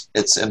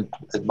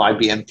it might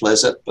be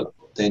implicit, but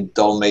they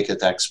don't make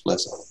it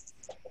explicit.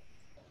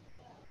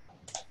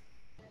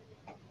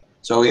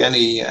 So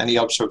any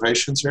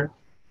observations here?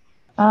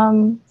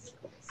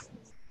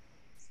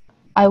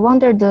 I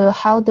wondered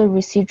how the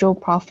residual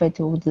profit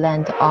would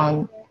land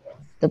on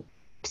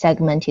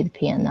segmented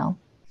P&L.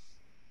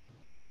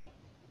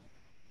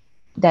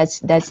 That's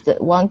the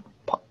one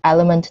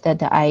element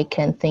that I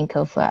can think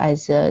of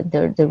as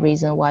the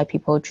reason why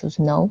people choose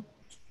no.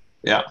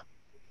 Yeah.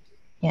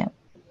 Yeah.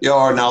 Yeah,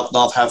 or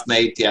not have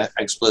made the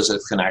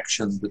explicit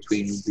connection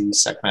between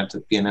these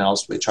segmented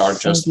P&Ls, which are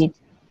just Indeed.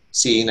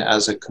 seen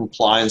as a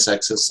compliance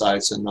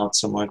exercise and not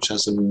so much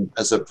as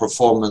a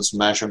performance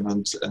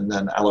measurement and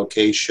then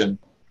allocation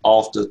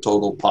of the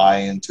total pie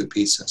into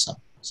pieces.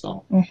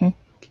 So,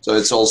 so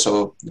it's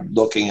also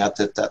looking at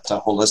it at a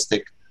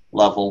holistic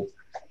level.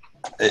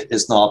 It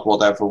is not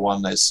what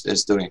everyone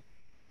is doing.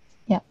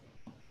 Yeah.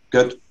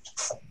 Good.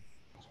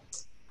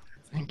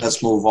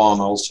 Let's move on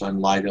also in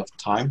light of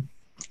time.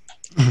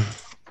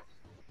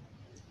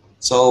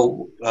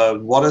 So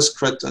what is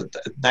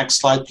next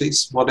slide,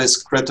 please. What is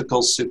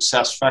critical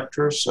success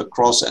factors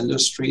across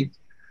industry?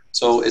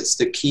 So it's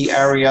the key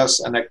areas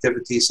and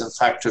activities and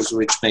factors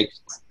which make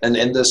an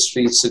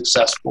industry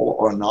successful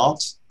or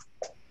not.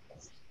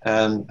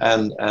 And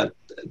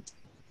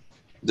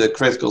the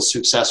critical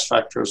success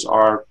factors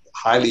are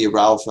highly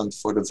relevant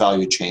for the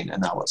value chain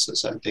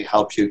analysis. And they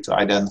help you to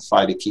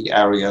identify the key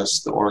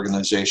areas the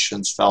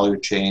organization's value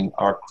chain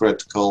are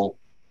critical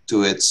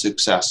to its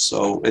success.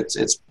 So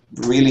it's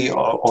really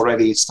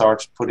already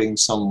starts putting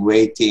some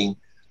weighting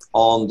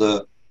on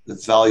the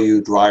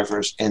value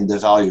drivers in the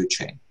value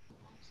chain.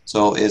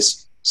 So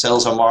it's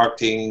sales and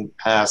marketing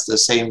has the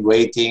same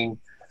weighting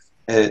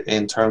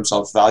in terms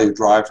of value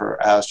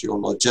driver as your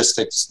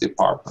logistics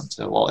department.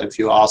 Well, if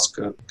you ask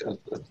a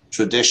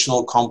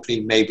traditional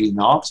company, maybe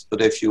not,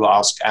 but if you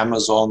ask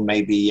Amazon,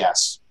 maybe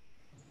yes.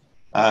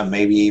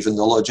 Maybe even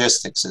the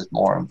logistics is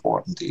more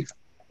important even.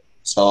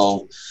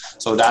 So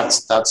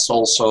that's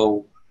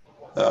also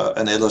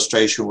an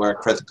illustration where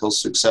critical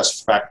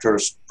success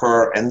factors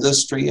per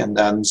industry, and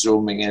then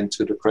zooming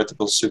into the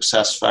critical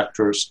success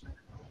factors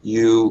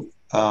your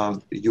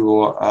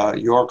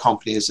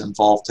company is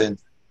involved in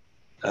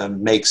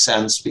makes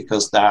sense,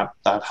 because that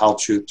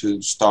helps you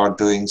to start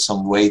doing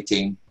some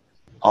weighting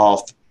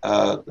of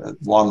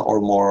one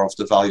or more of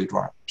the value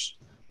drivers,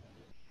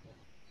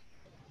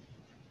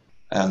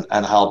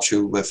 and helps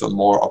you with a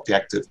more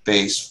objective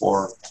base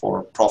for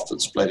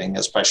profit splitting,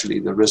 especially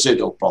the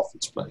residual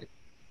profit splitting.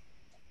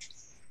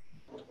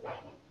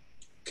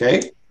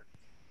 Okay.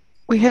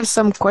 We have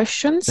some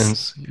questions.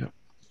 Yes, yeah.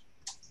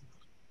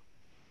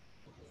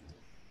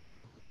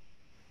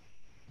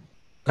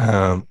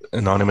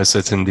 Anonymous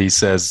attendee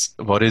says,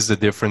 what is the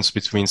difference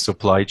between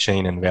supply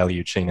chain and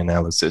value chain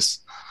analysis?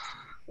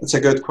 That's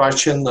a good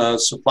question.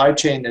 Supply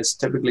chain is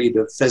typically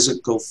the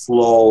physical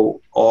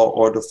flow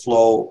or the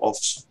flow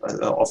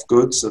of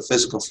goods, the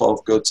physical flow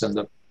of goods,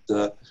 and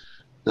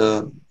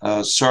the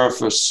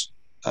service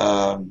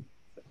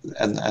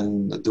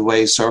and the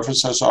way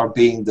services are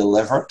being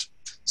delivered.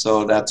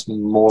 So that's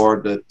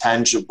more the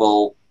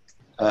tangible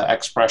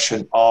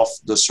expression of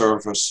the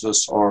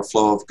services or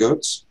flow of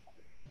goods.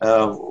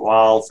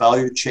 While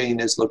value chain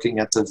is looking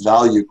at the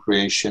value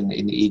creation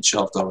in each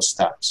of those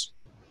steps.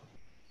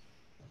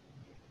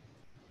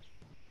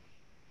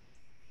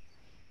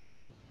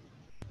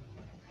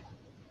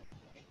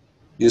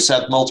 You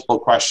said multiple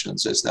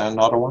questions. Is there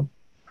another one?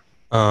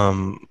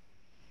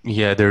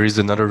 Yeah, there is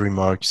another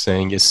remark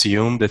saying,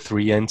 assume the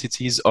three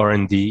entities,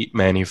 R&D,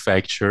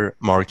 manufacture,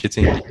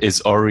 marketing,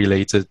 is all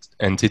related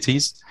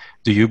entities.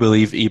 Do you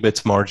believe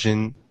EBIT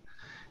margin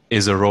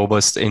is a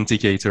robust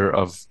indicator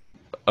of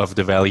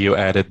the value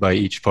added by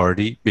each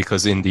party?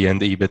 Because in the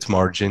end, EBIT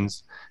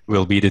margins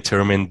will be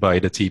determined by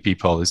the TP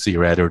policy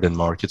rather than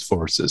market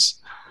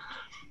forces.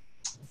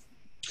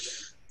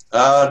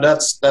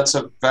 That's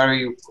a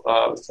very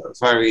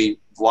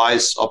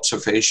wise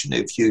observation.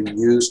 If you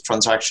use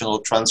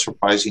transactional transfer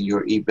pricing,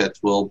 your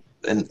EBIT will,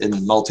 in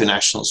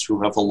multinationals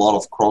who have a lot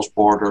of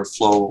cross-border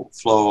flow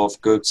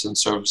of goods and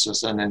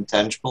services and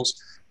intangibles,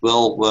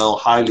 will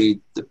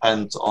highly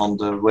depend on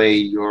the way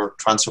your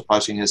transfer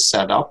pricing is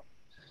set up.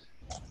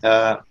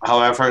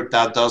 However,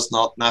 that does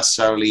not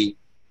necessarily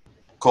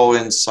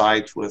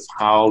coincide with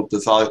how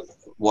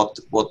what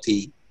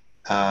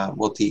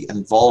the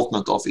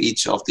involvement of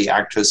each of the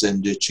actors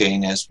in the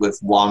chain is with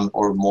one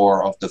or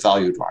more of the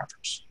value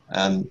drivers,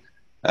 and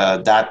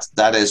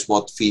that is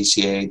what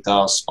VCA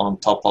does on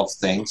top of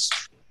things.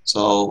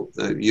 So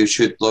you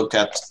should look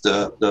at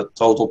the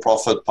total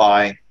profit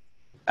pie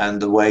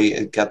and the way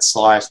it gets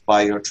sliced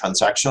by your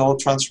transactional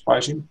transfer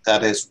pricing.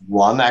 That is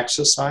one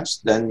exercise.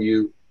 Then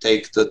you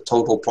take the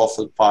total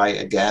profit pie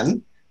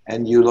again,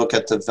 and you look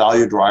at the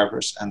value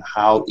drivers and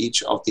how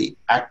each of the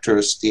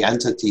actors, the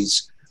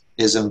entities,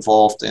 is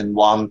involved in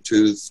 1,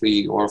 2,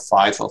 3, or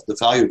 5 of the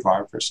value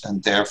drivers,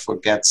 and therefore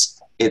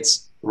gets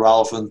its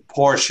relevant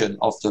portion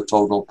of the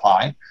total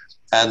pie.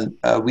 And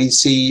we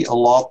see a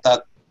lot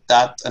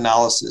that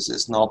analysis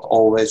is not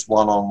always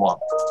one-on-one.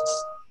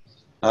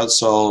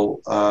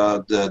 So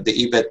the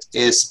EBIT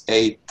is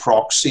a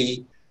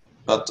proxy,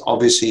 but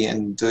obviously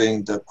in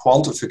doing the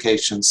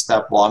quantification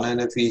step 1 in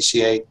a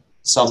VCA,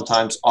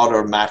 sometimes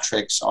other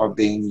metrics are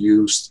being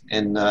used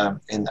in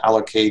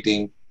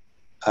allocating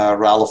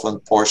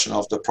relevant portion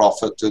of the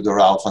profit to the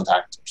relevant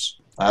actors.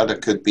 There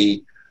could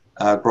be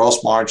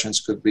gross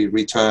margins, could be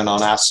return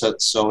on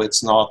assets. So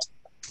it's not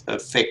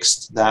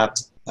fixed that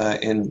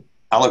in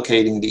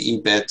allocating the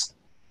EBIT,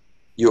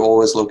 you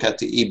always look at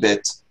the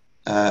EBIT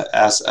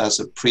as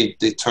a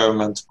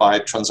predetermined by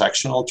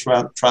transactional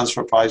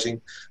transfer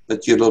pricing,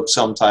 but you look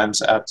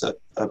sometimes at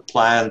a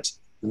plant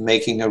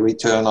making a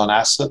return on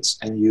assets,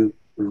 and you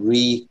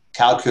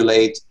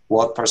recalculate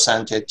what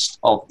percentage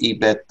of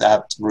EBIT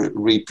that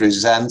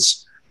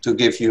represents to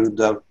give you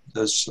the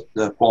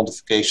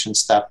quantification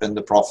step in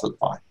the profit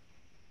pie.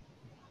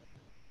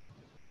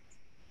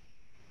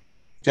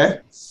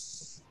 Okay?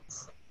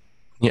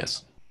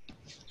 Yes.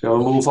 Shall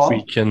we move on?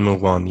 We can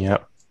move on, yeah.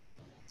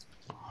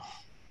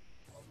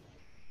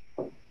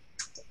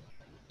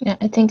 Yeah,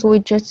 I think we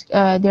just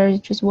there is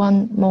just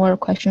one more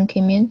question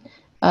came in.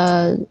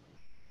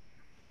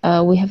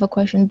 We have a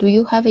question. Do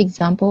you have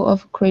example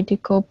of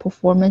critical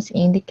performance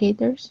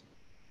indicators?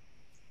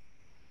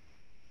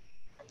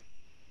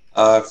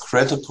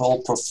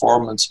 Critical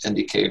performance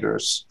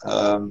indicators.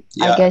 Yeah.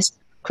 I guess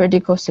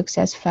critical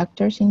success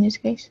factors in this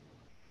case.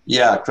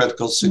 Yeah,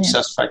 critical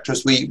success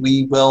factors.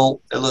 We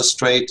will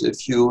illustrate a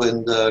few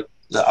in the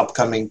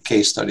upcoming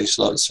case studies.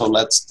 So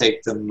let's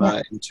take them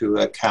into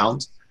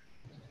account.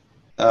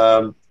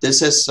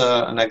 This is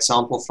an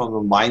example from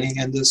the mining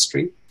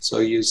industry. So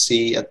you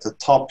see at the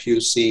top, you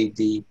see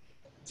the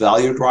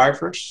value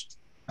drivers.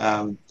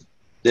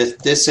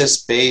 This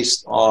is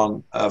based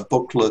on a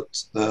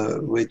booklet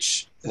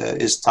which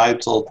is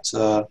titled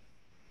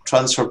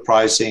Transfer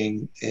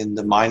Pricing in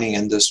the Mining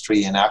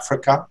Industry in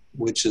Africa,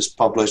 which is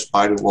published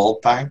by the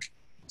World Bank.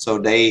 So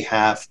they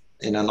have,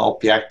 in an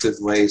objective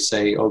way,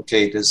 say,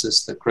 okay, this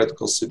is the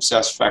critical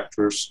success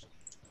factors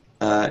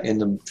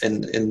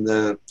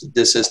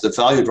this is the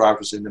value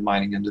drivers in the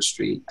mining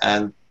industry,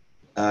 and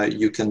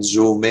you can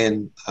zoom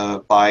in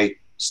by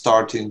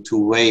starting to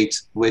weight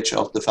which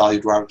of the value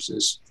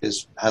drivers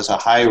has a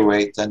higher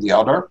weight than the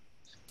other,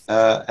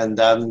 and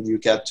then you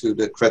get to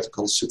the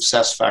critical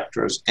success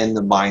factors in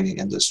the mining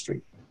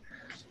industry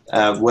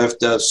with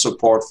the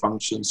support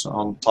functions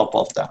on top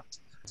of that.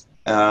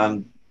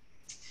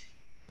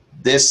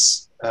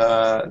 This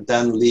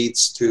then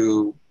leads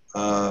to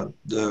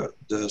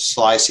the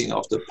slicing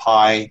of the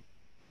pie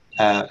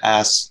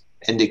as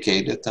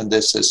indicated, and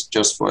this is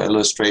just for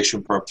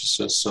illustration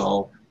purposes.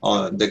 So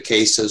the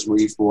cases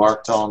we've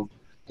worked on,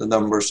 the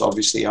numbers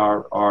obviously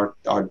are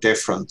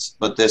different,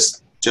 but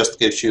this just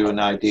gives you an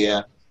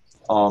idea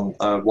on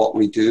what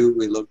we do.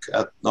 We look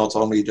at not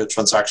only the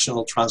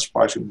transactional transfer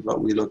pricing,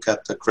 but we look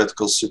at the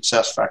critical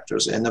success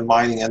factors. In the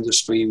mining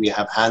industry, we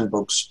have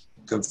handbooks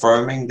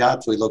confirming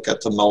that. We look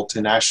at the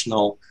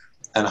multinational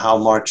and how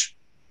much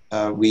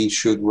we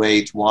should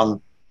weight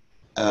one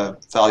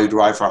value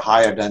driver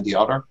higher than the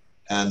other,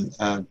 and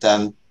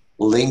then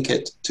link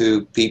it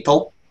to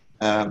people,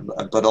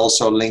 but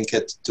also link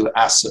it to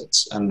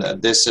assets. And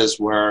this is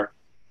where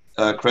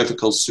a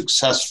critical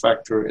success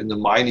factor in the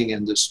mining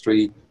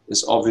industry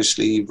is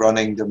obviously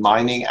running the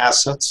mining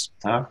assets,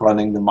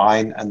 running the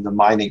mine and the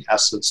mining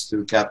assets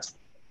to get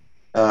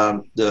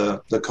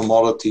the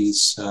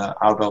commodities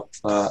out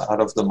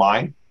of the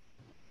mine.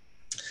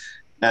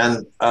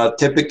 And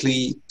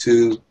typically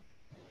to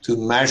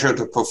measure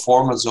the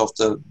performance of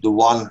the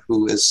one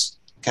who is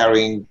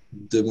carrying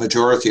the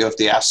majority of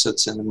the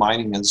assets in the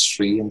mining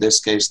industry, in this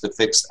case the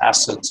fixed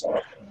assets,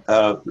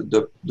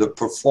 the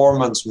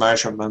performance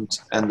measurement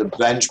and the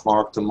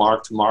benchmark, the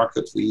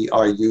mark-to-market we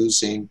are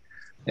using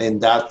in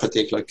that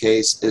particular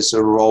case is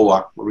a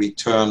ROA,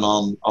 return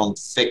on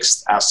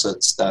fixed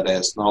assets, that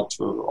is, not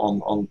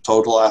on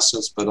total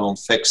assets, but on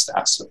fixed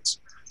assets.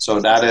 So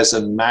that is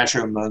a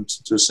measurement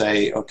to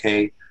say,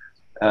 okay,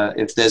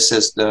 if this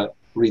is the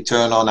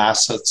return on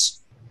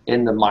assets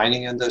in the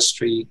mining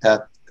industry,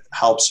 that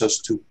helps us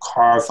to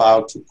carve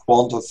out, to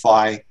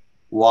quantify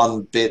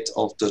one bit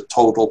of the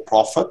total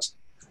profit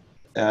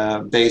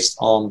based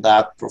on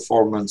that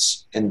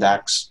performance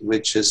index,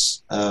 which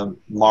is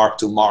mark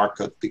to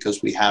market,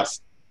 because we have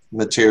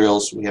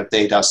materials, we have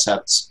data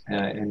sets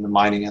in the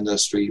mining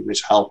industry,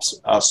 which helps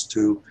us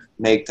to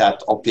make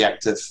that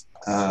objective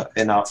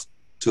enough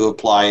to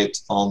apply it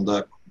on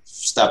the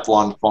step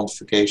one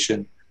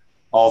quantification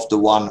of the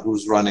one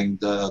who's running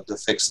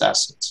the fixed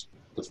assets.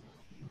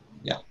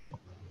 Yeah.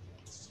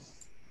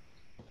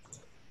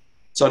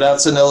 So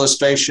that's an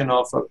illustration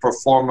of a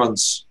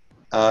performance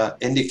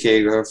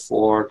indicator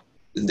for,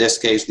 in this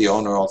case, the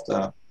owner of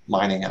the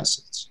mining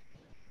assets.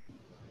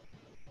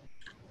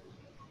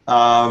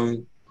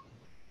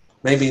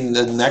 Maybe in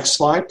the next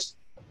slide.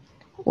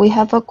 We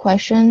have a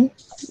question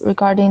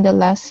regarding the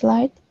last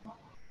slide.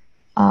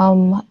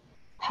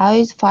 How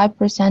is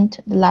 5%,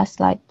 the last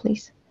slide,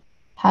 please.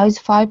 How is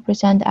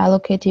 5%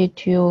 allocated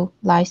to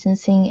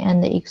licensing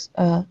and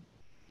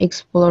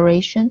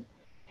exploration?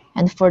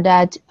 And for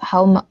that,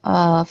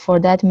 for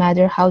that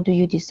matter, how do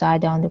you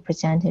decide on the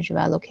percentage of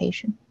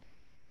allocation?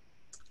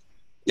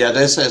 Yeah,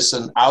 this is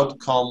an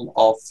outcome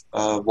of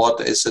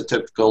what is a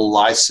typical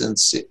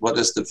license, what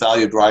is the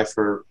value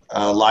driver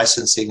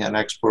licensing and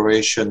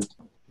exploration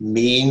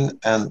mean,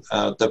 and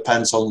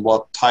depends on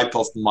what type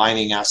of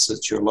mining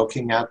assets you're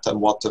looking at and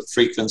what the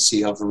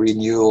frequency of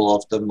renewal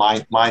of the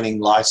mining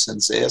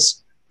license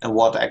is, and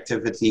what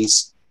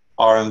activities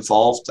are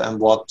involved,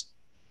 and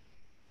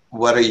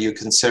whether you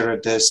consider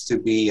this to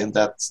be, and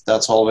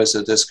that's always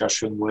a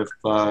discussion with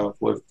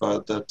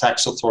the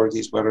tax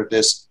authorities, whether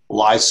this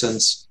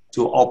license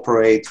to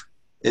operate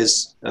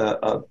is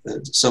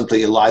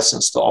simply a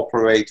license to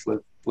operate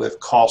with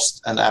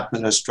cost and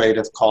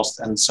administrative cost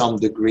and some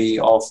degree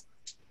of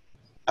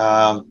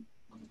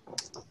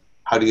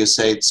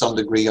some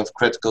degree of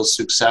critical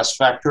success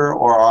factor,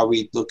 or are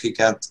we looking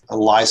at a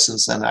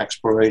license and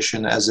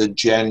exploration as a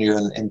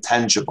genuine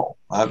intangible?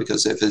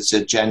 Because if it's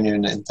a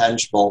genuine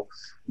intangible,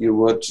 you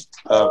would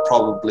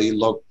probably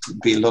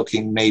be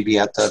looking maybe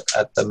at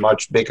the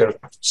much bigger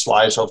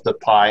slice of the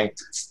pie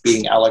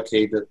being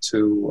allocated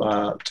to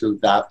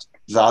that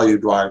value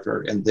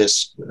driver in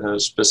this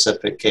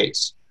specific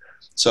case.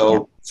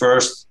 So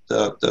first,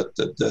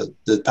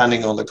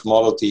 depending on the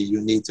commodity,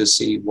 you need to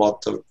see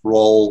what the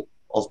role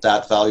of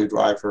that value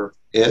driver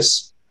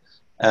is,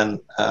 and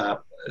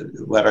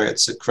whether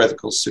it's a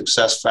critical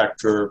success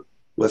factor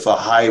with a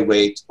high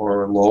weight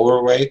or a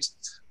lower weight,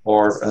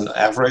 or an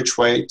average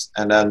weight,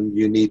 and then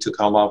you need to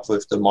come up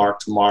with the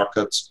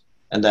mark-to-market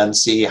and then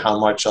see how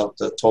much of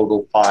the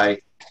total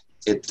pie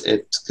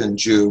it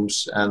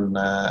consumes and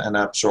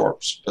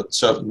absorbs. But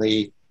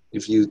certainly,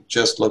 if you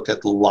just look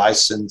at the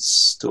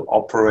license to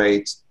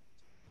operate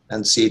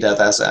and see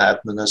that as an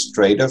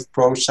administrative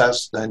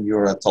process, then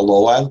you're at the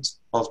low end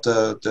of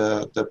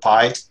the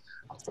pie,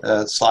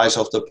 slice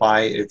of the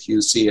pie. If you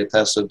see it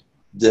as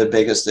the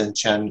biggest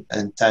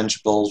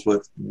intangibles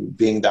with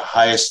being the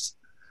highest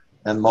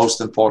and most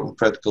important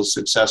critical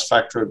success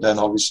factor, then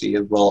obviously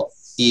it will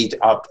eat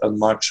up a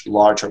much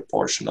larger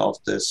portion of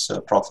this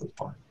profit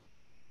pie.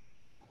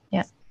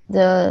 Yeah,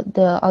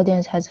 the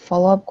audience has a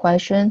follow-up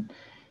question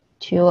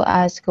to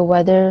ask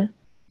whether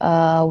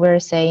we're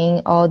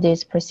saying all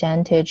these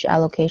percentage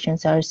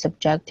allocations are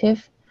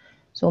subjective.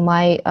 So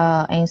my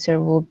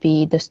answer would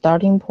be the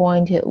starting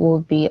point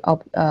would be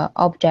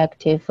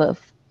objective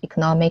of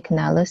economic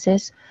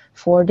analysis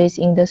for this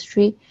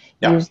industry.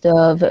 Use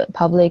the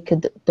public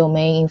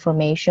domain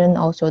information,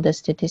 also the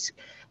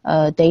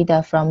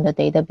data from the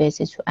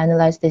databases to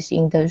analyze this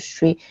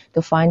industry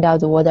to find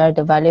out what are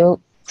the value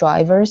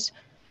drivers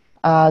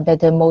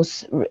that are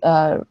most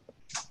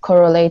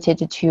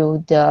correlated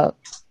to the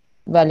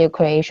value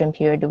creation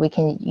period. We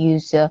can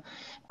use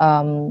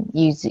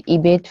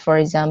EBIT, for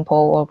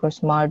example, or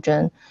gross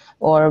margin,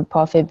 or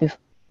profit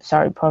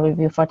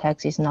before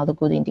tax is not a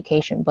good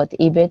indication, but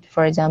EBIT,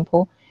 for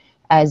example,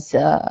 as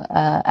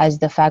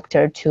the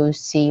factor to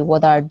see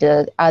what are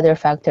the other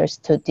factors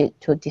to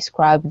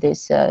describe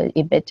this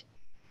EBIT.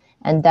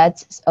 And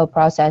that's a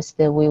process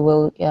that we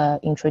will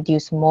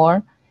introduce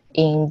more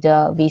in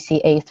the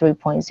VCA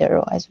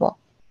 3.0 as well.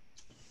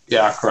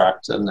 Yeah,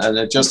 correct. And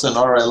just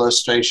another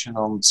illustration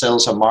on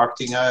sales and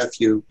marketing.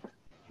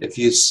 If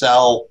you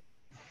sell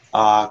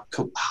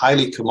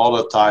highly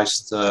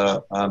commoditized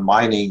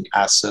mining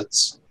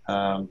assets,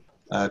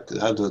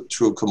 the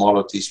true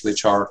commodities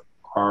which are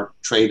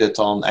traded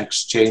on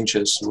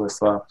exchanges with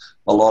a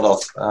lot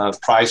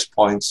of price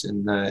points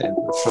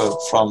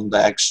from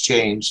the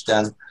exchange,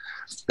 then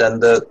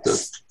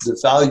the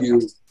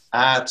value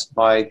add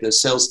by the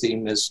sales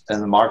team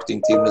and the marketing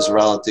team is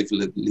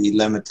relatively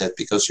limited,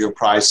 because your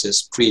price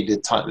is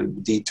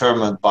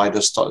predetermined by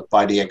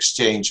the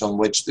exchange on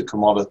which the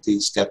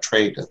commodities get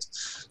traded.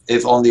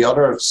 If on the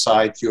other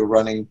side you're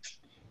running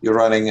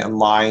a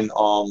mine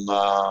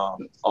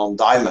on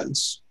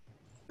diamonds,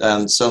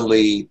 then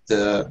suddenly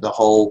the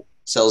whole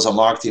sales and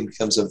marketing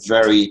becomes a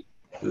very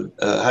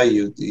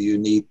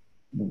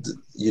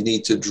you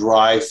need to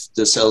drive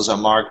the sales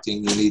and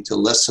marketing. You need to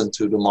listen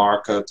to the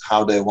market,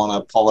 how they want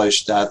to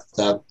polish that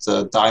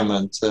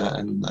diamond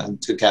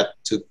and to get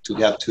to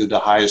the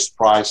highest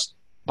price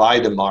by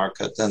the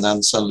market. And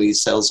then suddenly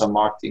sales and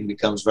marketing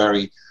becomes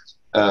very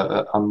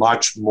a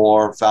much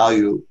more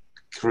value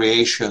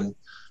creation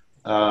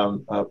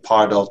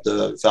part of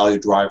the value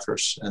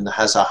drivers, and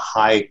has a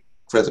high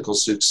critical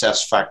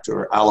success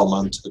factor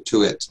element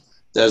to it.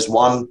 There's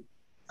one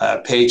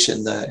page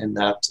in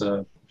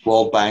that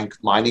World Bank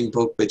mining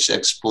book which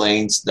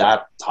explains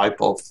that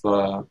type of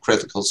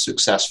critical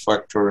success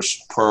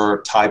factors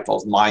per type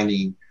of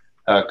mining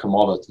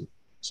commodity.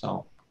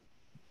 So,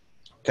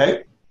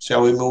 okay,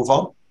 shall we move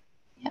on?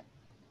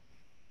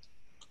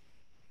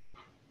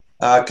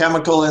 Yeah.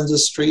 Chemical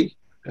industry,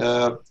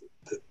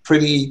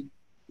 pretty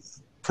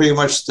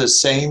much the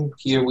same.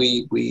 Here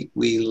we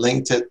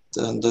linked it,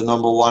 the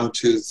number 1,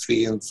 2,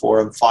 3, and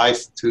 4, and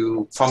 5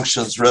 to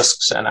functions,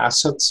 risks, and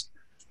assets.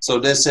 So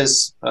this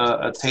is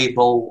a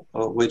table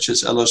which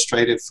is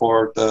illustrated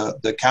for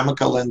the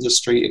chemical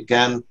industry.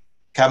 Again,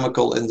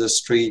 chemical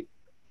industry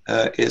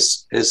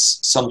is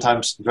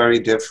sometimes very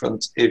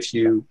different. If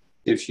you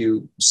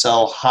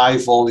sell high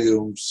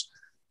volumes,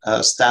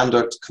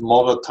 standard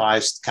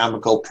commoditized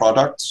chemical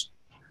products,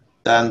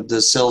 then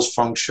the sales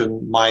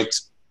function might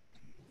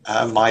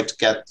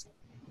get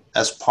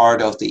as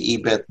part of the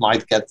EBIT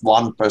might get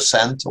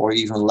 1% or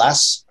even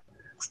less,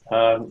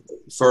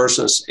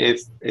 versus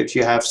if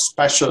you have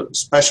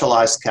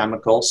specialized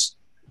chemicals,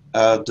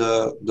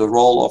 the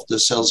role of the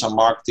sales and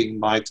marketing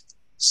might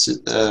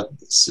severely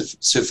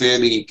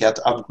get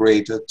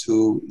upgraded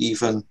to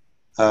even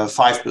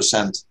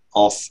 5%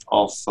 of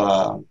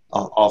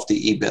the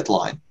EBIT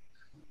line.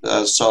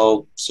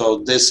 So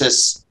this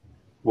is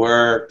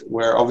where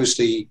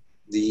obviously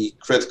the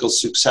critical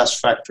success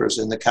factors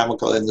in the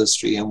chemical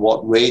industry and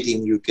what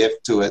weighting you give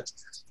to it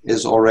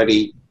is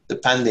already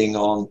depending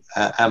on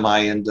am I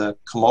in the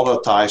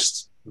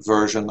commoditized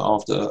version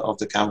of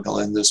the chemical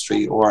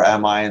industry, or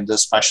am I in the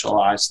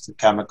specialized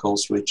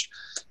chemicals, which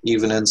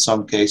even in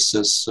some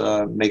cases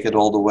make it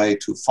all the way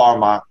to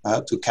pharma,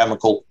 to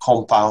chemical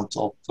compound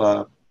of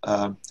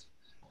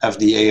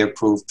FDA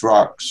approved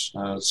drugs.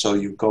 So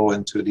you go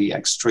into the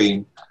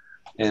extreme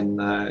in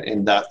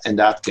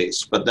that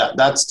case. But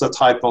that's the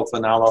type of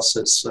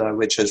analysis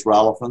which is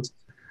relevant.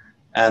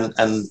 And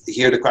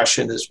here the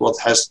question is, what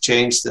has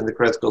changed in the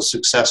critical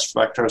success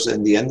factors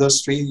in the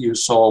industry? You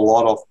saw a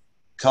lot of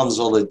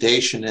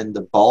consolidation in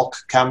the bulk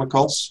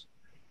chemicals,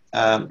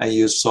 and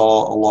you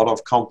saw a lot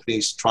of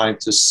companies trying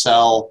to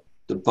sell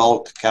the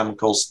bulk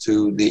chemicals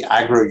to the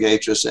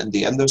aggregators in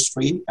the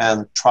industry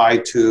and try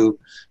to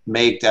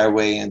make their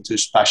way into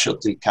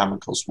specialty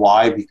chemicals.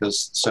 Why?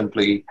 Because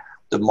simply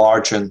the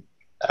margin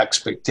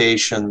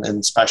expectation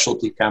in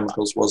specialty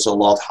chemicals was a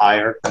lot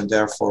higher, and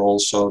therefore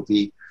also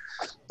the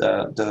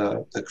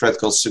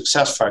critical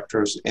success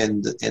factors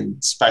in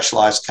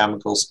specialized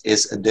chemicals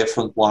is a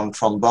different one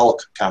from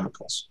bulk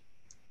chemicals.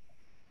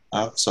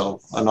 So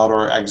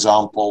another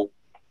example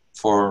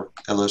for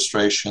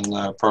illustration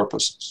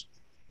purposes.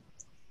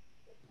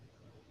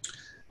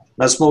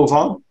 Let's move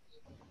on.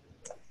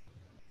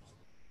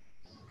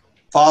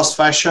 Fast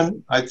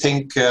fashion. I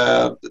think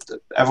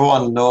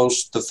everyone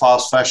knows the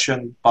fast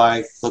fashion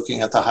by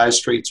looking at the high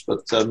streets,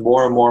 but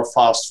more and more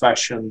fast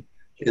fashion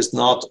is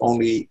not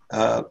only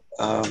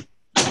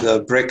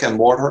the brick and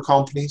mortar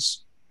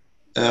companies.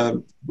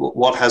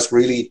 What has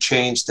really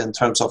changed in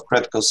terms of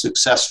critical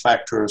success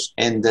factors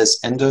in this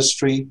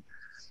industry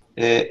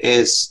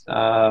is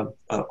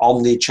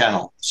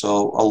omni-channel.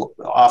 So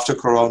after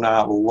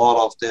Corona, a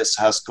lot of this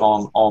has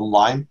gone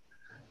online,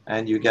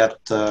 and you get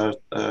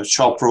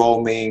shop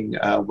roaming,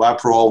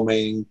 web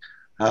roaming.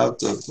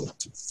 The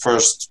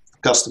first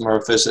customer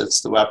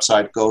visits the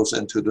website, goes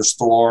into the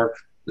store.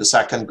 The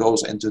second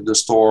goes into the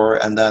store,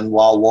 and then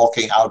while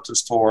walking out the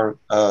store,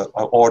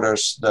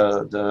 orders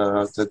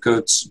the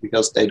goods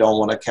because they don't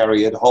want to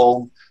carry it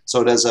home.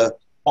 So there's a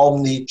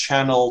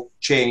omni-channel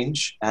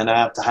change, and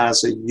that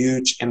has a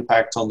huge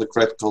impact on the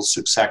critical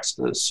success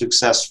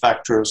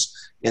factors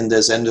in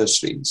this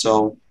industry.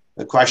 So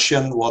the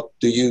question, what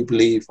do you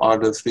believe are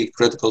the 3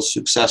 critical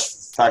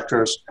success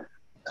factors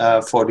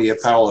for the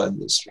apparel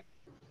industry?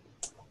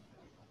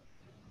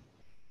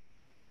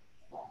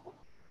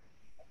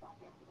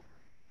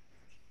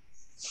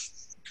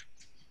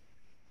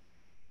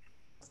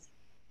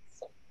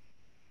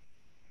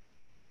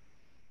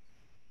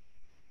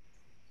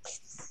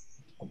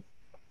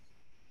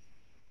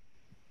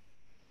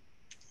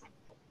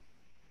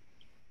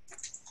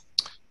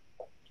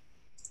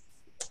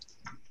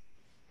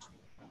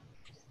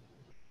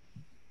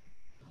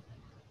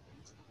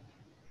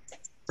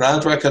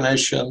 Brand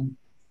recognition,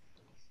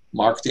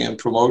 marketing and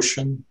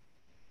promotion,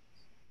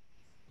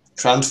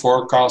 trend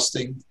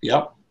forecasting,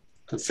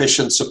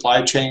 efficient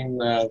supply chain.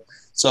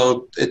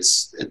 So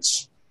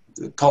it's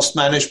cost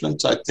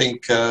management. I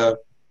think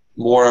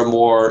more and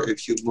more,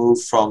 if you're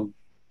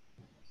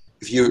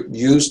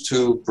used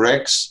to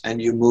bricks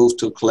and you move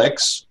to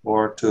clicks,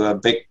 or to a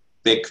big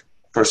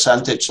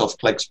percentage of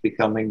clicks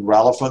becoming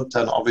relevant,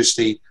 then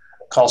obviously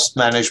cost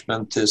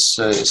management is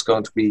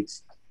going to be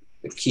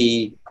the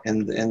key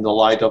in the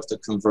light of the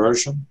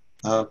conversion.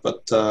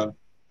 But I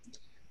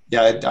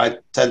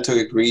tend to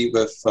agree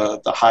with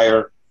the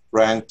higher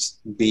ranked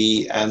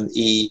B and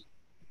E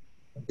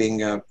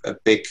being a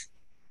big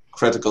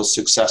critical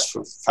success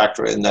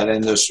factor in that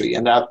industry.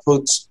 And that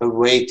puts a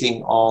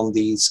weighting on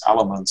these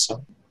elements.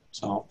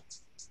 So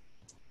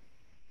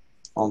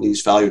on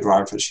these value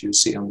drivers you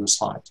see on the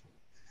slide.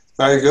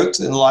 Very good.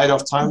 In light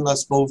of time,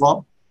 let's move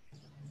on.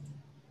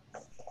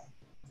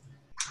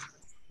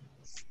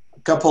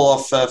 Couple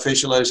of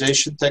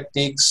visualization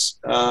techniques.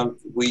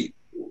 We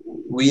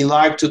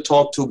like to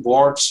talk to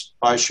boards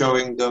by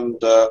showing them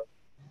the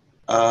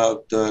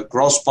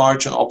gross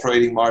margin,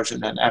 operating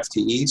margin, and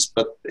FTEs.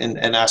 But in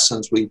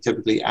essence, we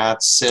typically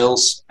add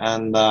sales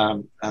and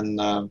the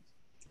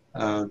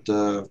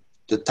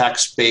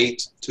tax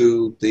paid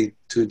to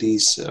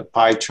these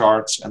pie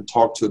charts, and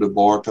talk to the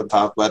board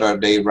about whether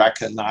they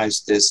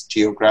recognize this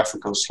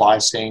geographical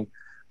slicing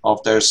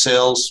of their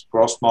sales,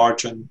 gross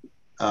margin,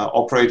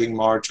 operating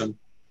margin,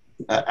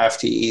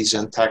 FTEs,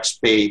 and tax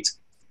paid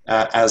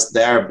as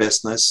their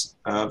business.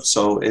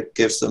 So it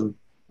gives them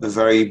a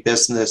very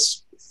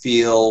business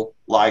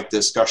feel-like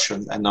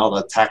discussion and not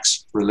a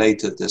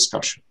tax-related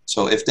discussion.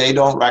 So if they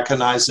don't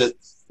recognize it,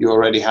 you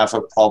already have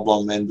a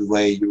problem in the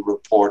way you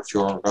report report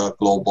your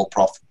global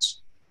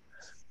profits.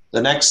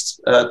 The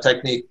next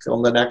technique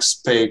on the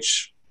next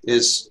page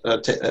is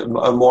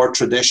a more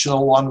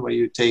traditional one, where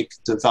you take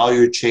the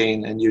value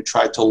chain and you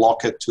try to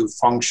lock it to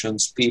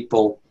functions,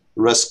 people,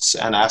 risks,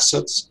 and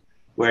assets,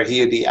 where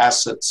here the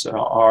assets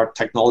are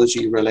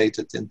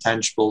technology-related,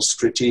 intangible,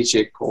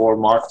 strategic, or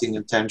marketing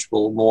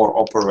intangible, more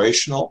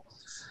operational.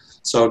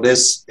 So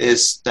this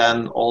is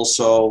then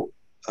also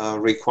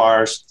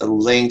requires a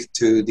link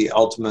to the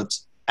ultimate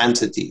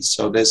entity.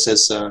 So this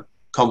is a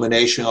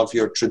combination of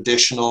your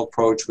traditional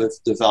approach with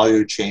the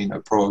value chain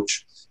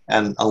approach,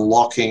 and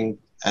unlocking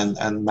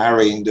and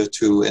marrying the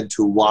two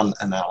into one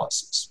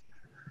analysis.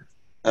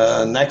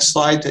 Next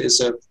slide is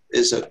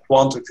a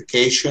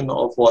quantification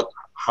of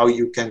how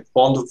you can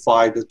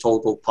quantify the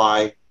total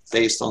pie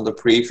based on the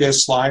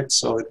previous slide.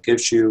 So it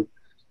gives you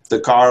the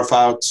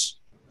carve-outs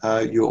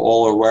you're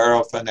all aware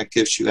of, and it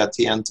gives you at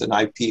the end an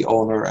IP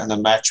owner and a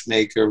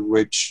matchmaker,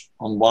 which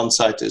on one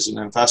side is an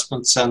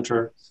investment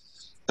center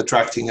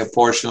attracting a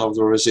portion of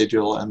the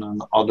residual, and on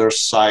the other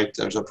side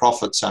there's a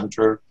profit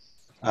center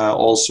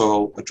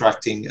also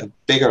attracting a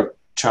bigger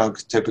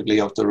chunk typically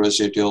of the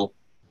residual,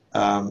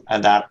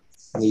 and that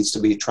needs to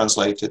be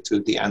translated to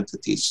the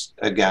entities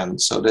again.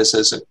 So this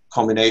is a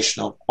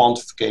combination of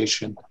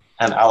quantification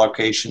and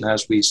allocation,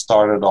 as we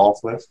started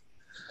off with.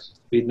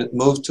 We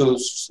move to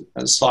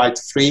slide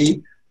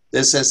 3.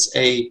 This is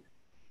a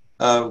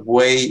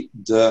way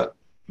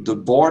the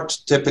board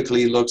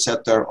typically looks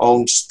at their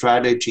own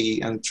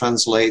strategy and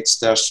translates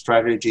their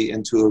strategy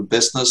into a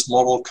business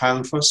model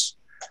canvas.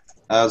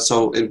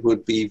 So it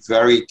would be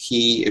very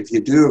key, if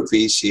you do a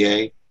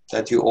VCA,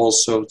 that you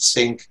also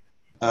sync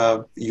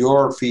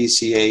your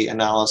VCA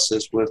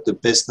analysis with the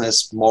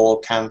business model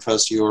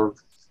canvas your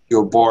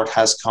board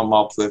has come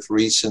up with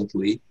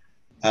recently,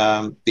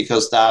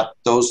 because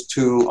those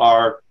two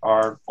are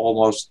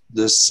almost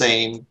the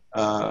same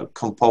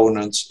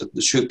components.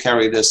 They should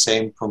carry the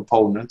same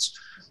components.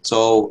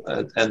 So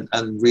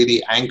and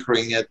really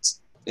anchoring it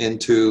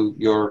into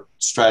your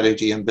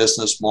strategy and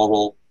business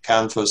model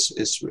canvas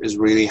is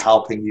really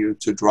helping you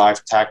to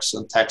drive tax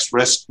and tax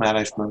risk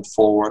management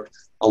forward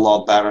a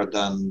lot better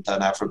than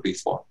ever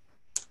before.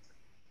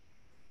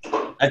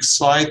 Next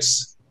slide.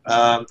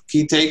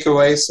 Key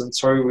takeaways, and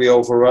sorry we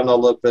overrun a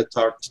little bit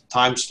our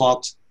time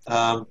slot.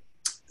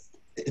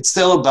 It's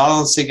still a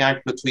balancing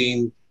act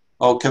between,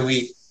 can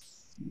we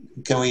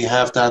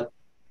have that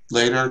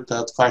later,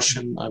 that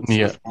question?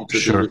 Yeah,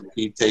 sure.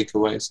 Key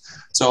takeaways.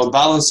 So a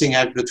balancing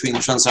act between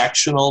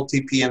transactional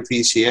TP and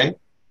VCA.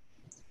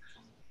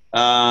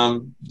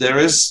 There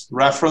is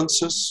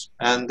references,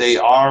 and they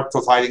are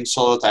providing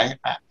solid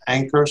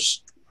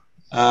anchors.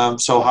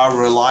 So how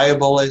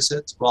reliable is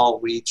it? Well,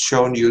 we've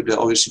shown you the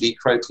OECD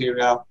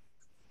criteria.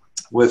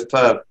 With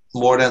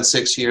more than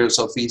 6 years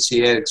of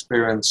VCA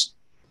experience,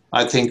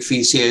 I think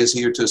VCA is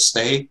here to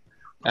stay,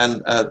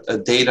 and a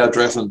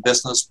data-driven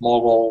business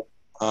model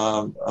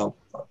will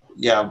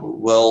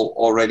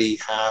already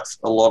have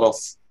a lot of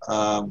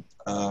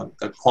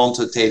a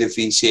quantitative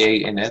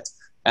VCA in it.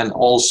 And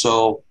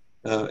also,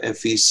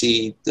 if we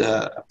see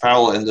the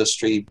apparel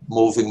industry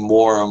moving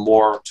more and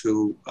more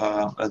to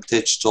a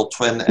digital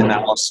twin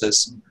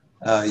analysis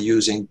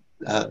using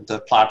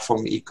the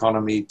platform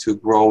economy to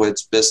grow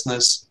its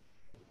business,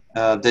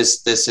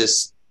 this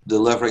is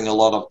delivering a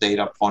lot of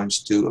data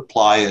points to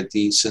apply a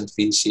decent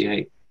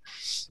VCA.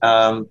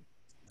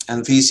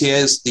 And VCA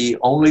is the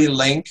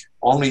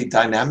only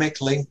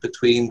dynamic link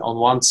between, on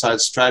one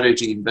side,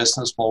 strategy and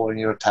business model in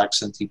your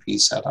tax and TP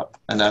setup.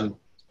 And then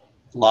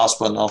last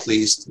but not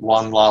least,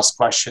 one last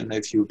question,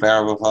 if you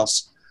bear with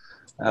us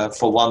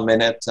for 1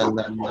 minute, and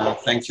then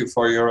thank you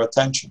for your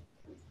attention.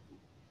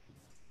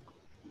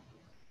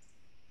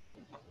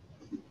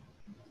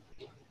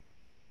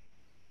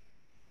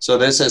 So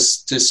this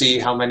is to see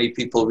how many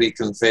people we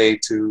convey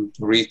to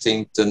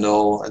rethink the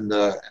no in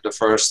the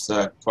first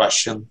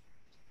question.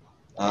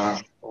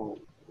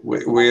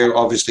 We're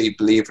obviously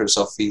believers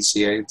of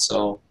VCA,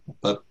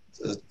 but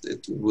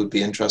it would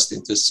be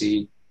interesting to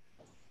see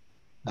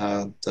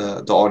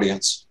the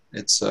audience,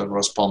 its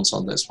response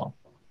on this one.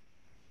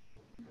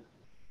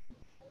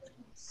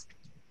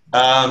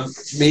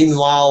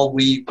 Meanwhile,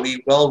 we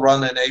will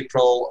run in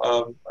April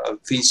a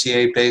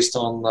VCA based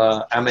on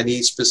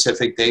M&E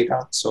specific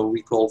data. So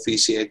we call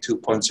VCA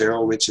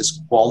 2.0, which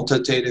is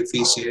quantitative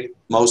VCA,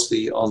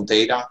 mostly on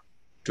data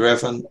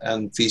driven,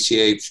 and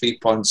VCA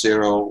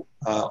 3.0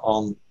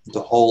 on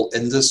the whole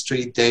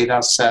industry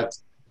data set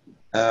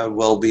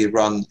will be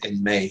run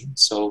in May.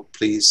 So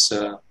please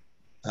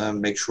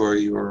make sure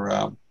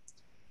you're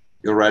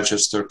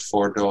registered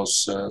for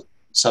those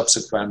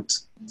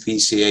subsequent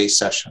VCA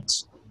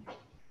sessions.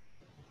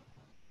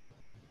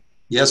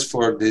 Yes,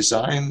 for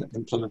design,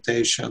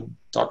 implementation,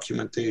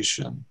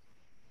 documentation,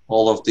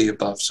 all of the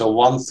above. So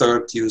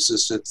 1/3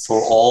 uses it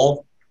for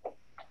all.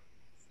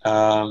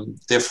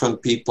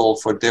 Different people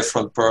for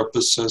different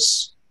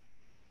purposes.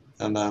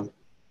 And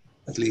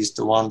at least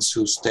the ones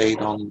who stayed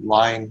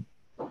online,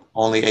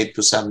 only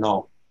 8%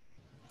 no.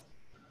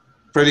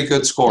 Pretty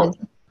good score.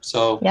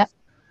 So yeah.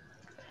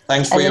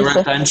 Thanks for your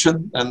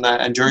attention and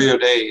enjoy your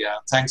day.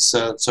 Thanks,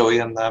 Zoe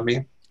and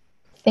me.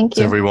 Thank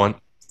you. Everyone.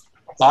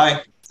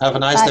 Bye. Have a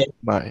nice day.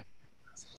 Bye.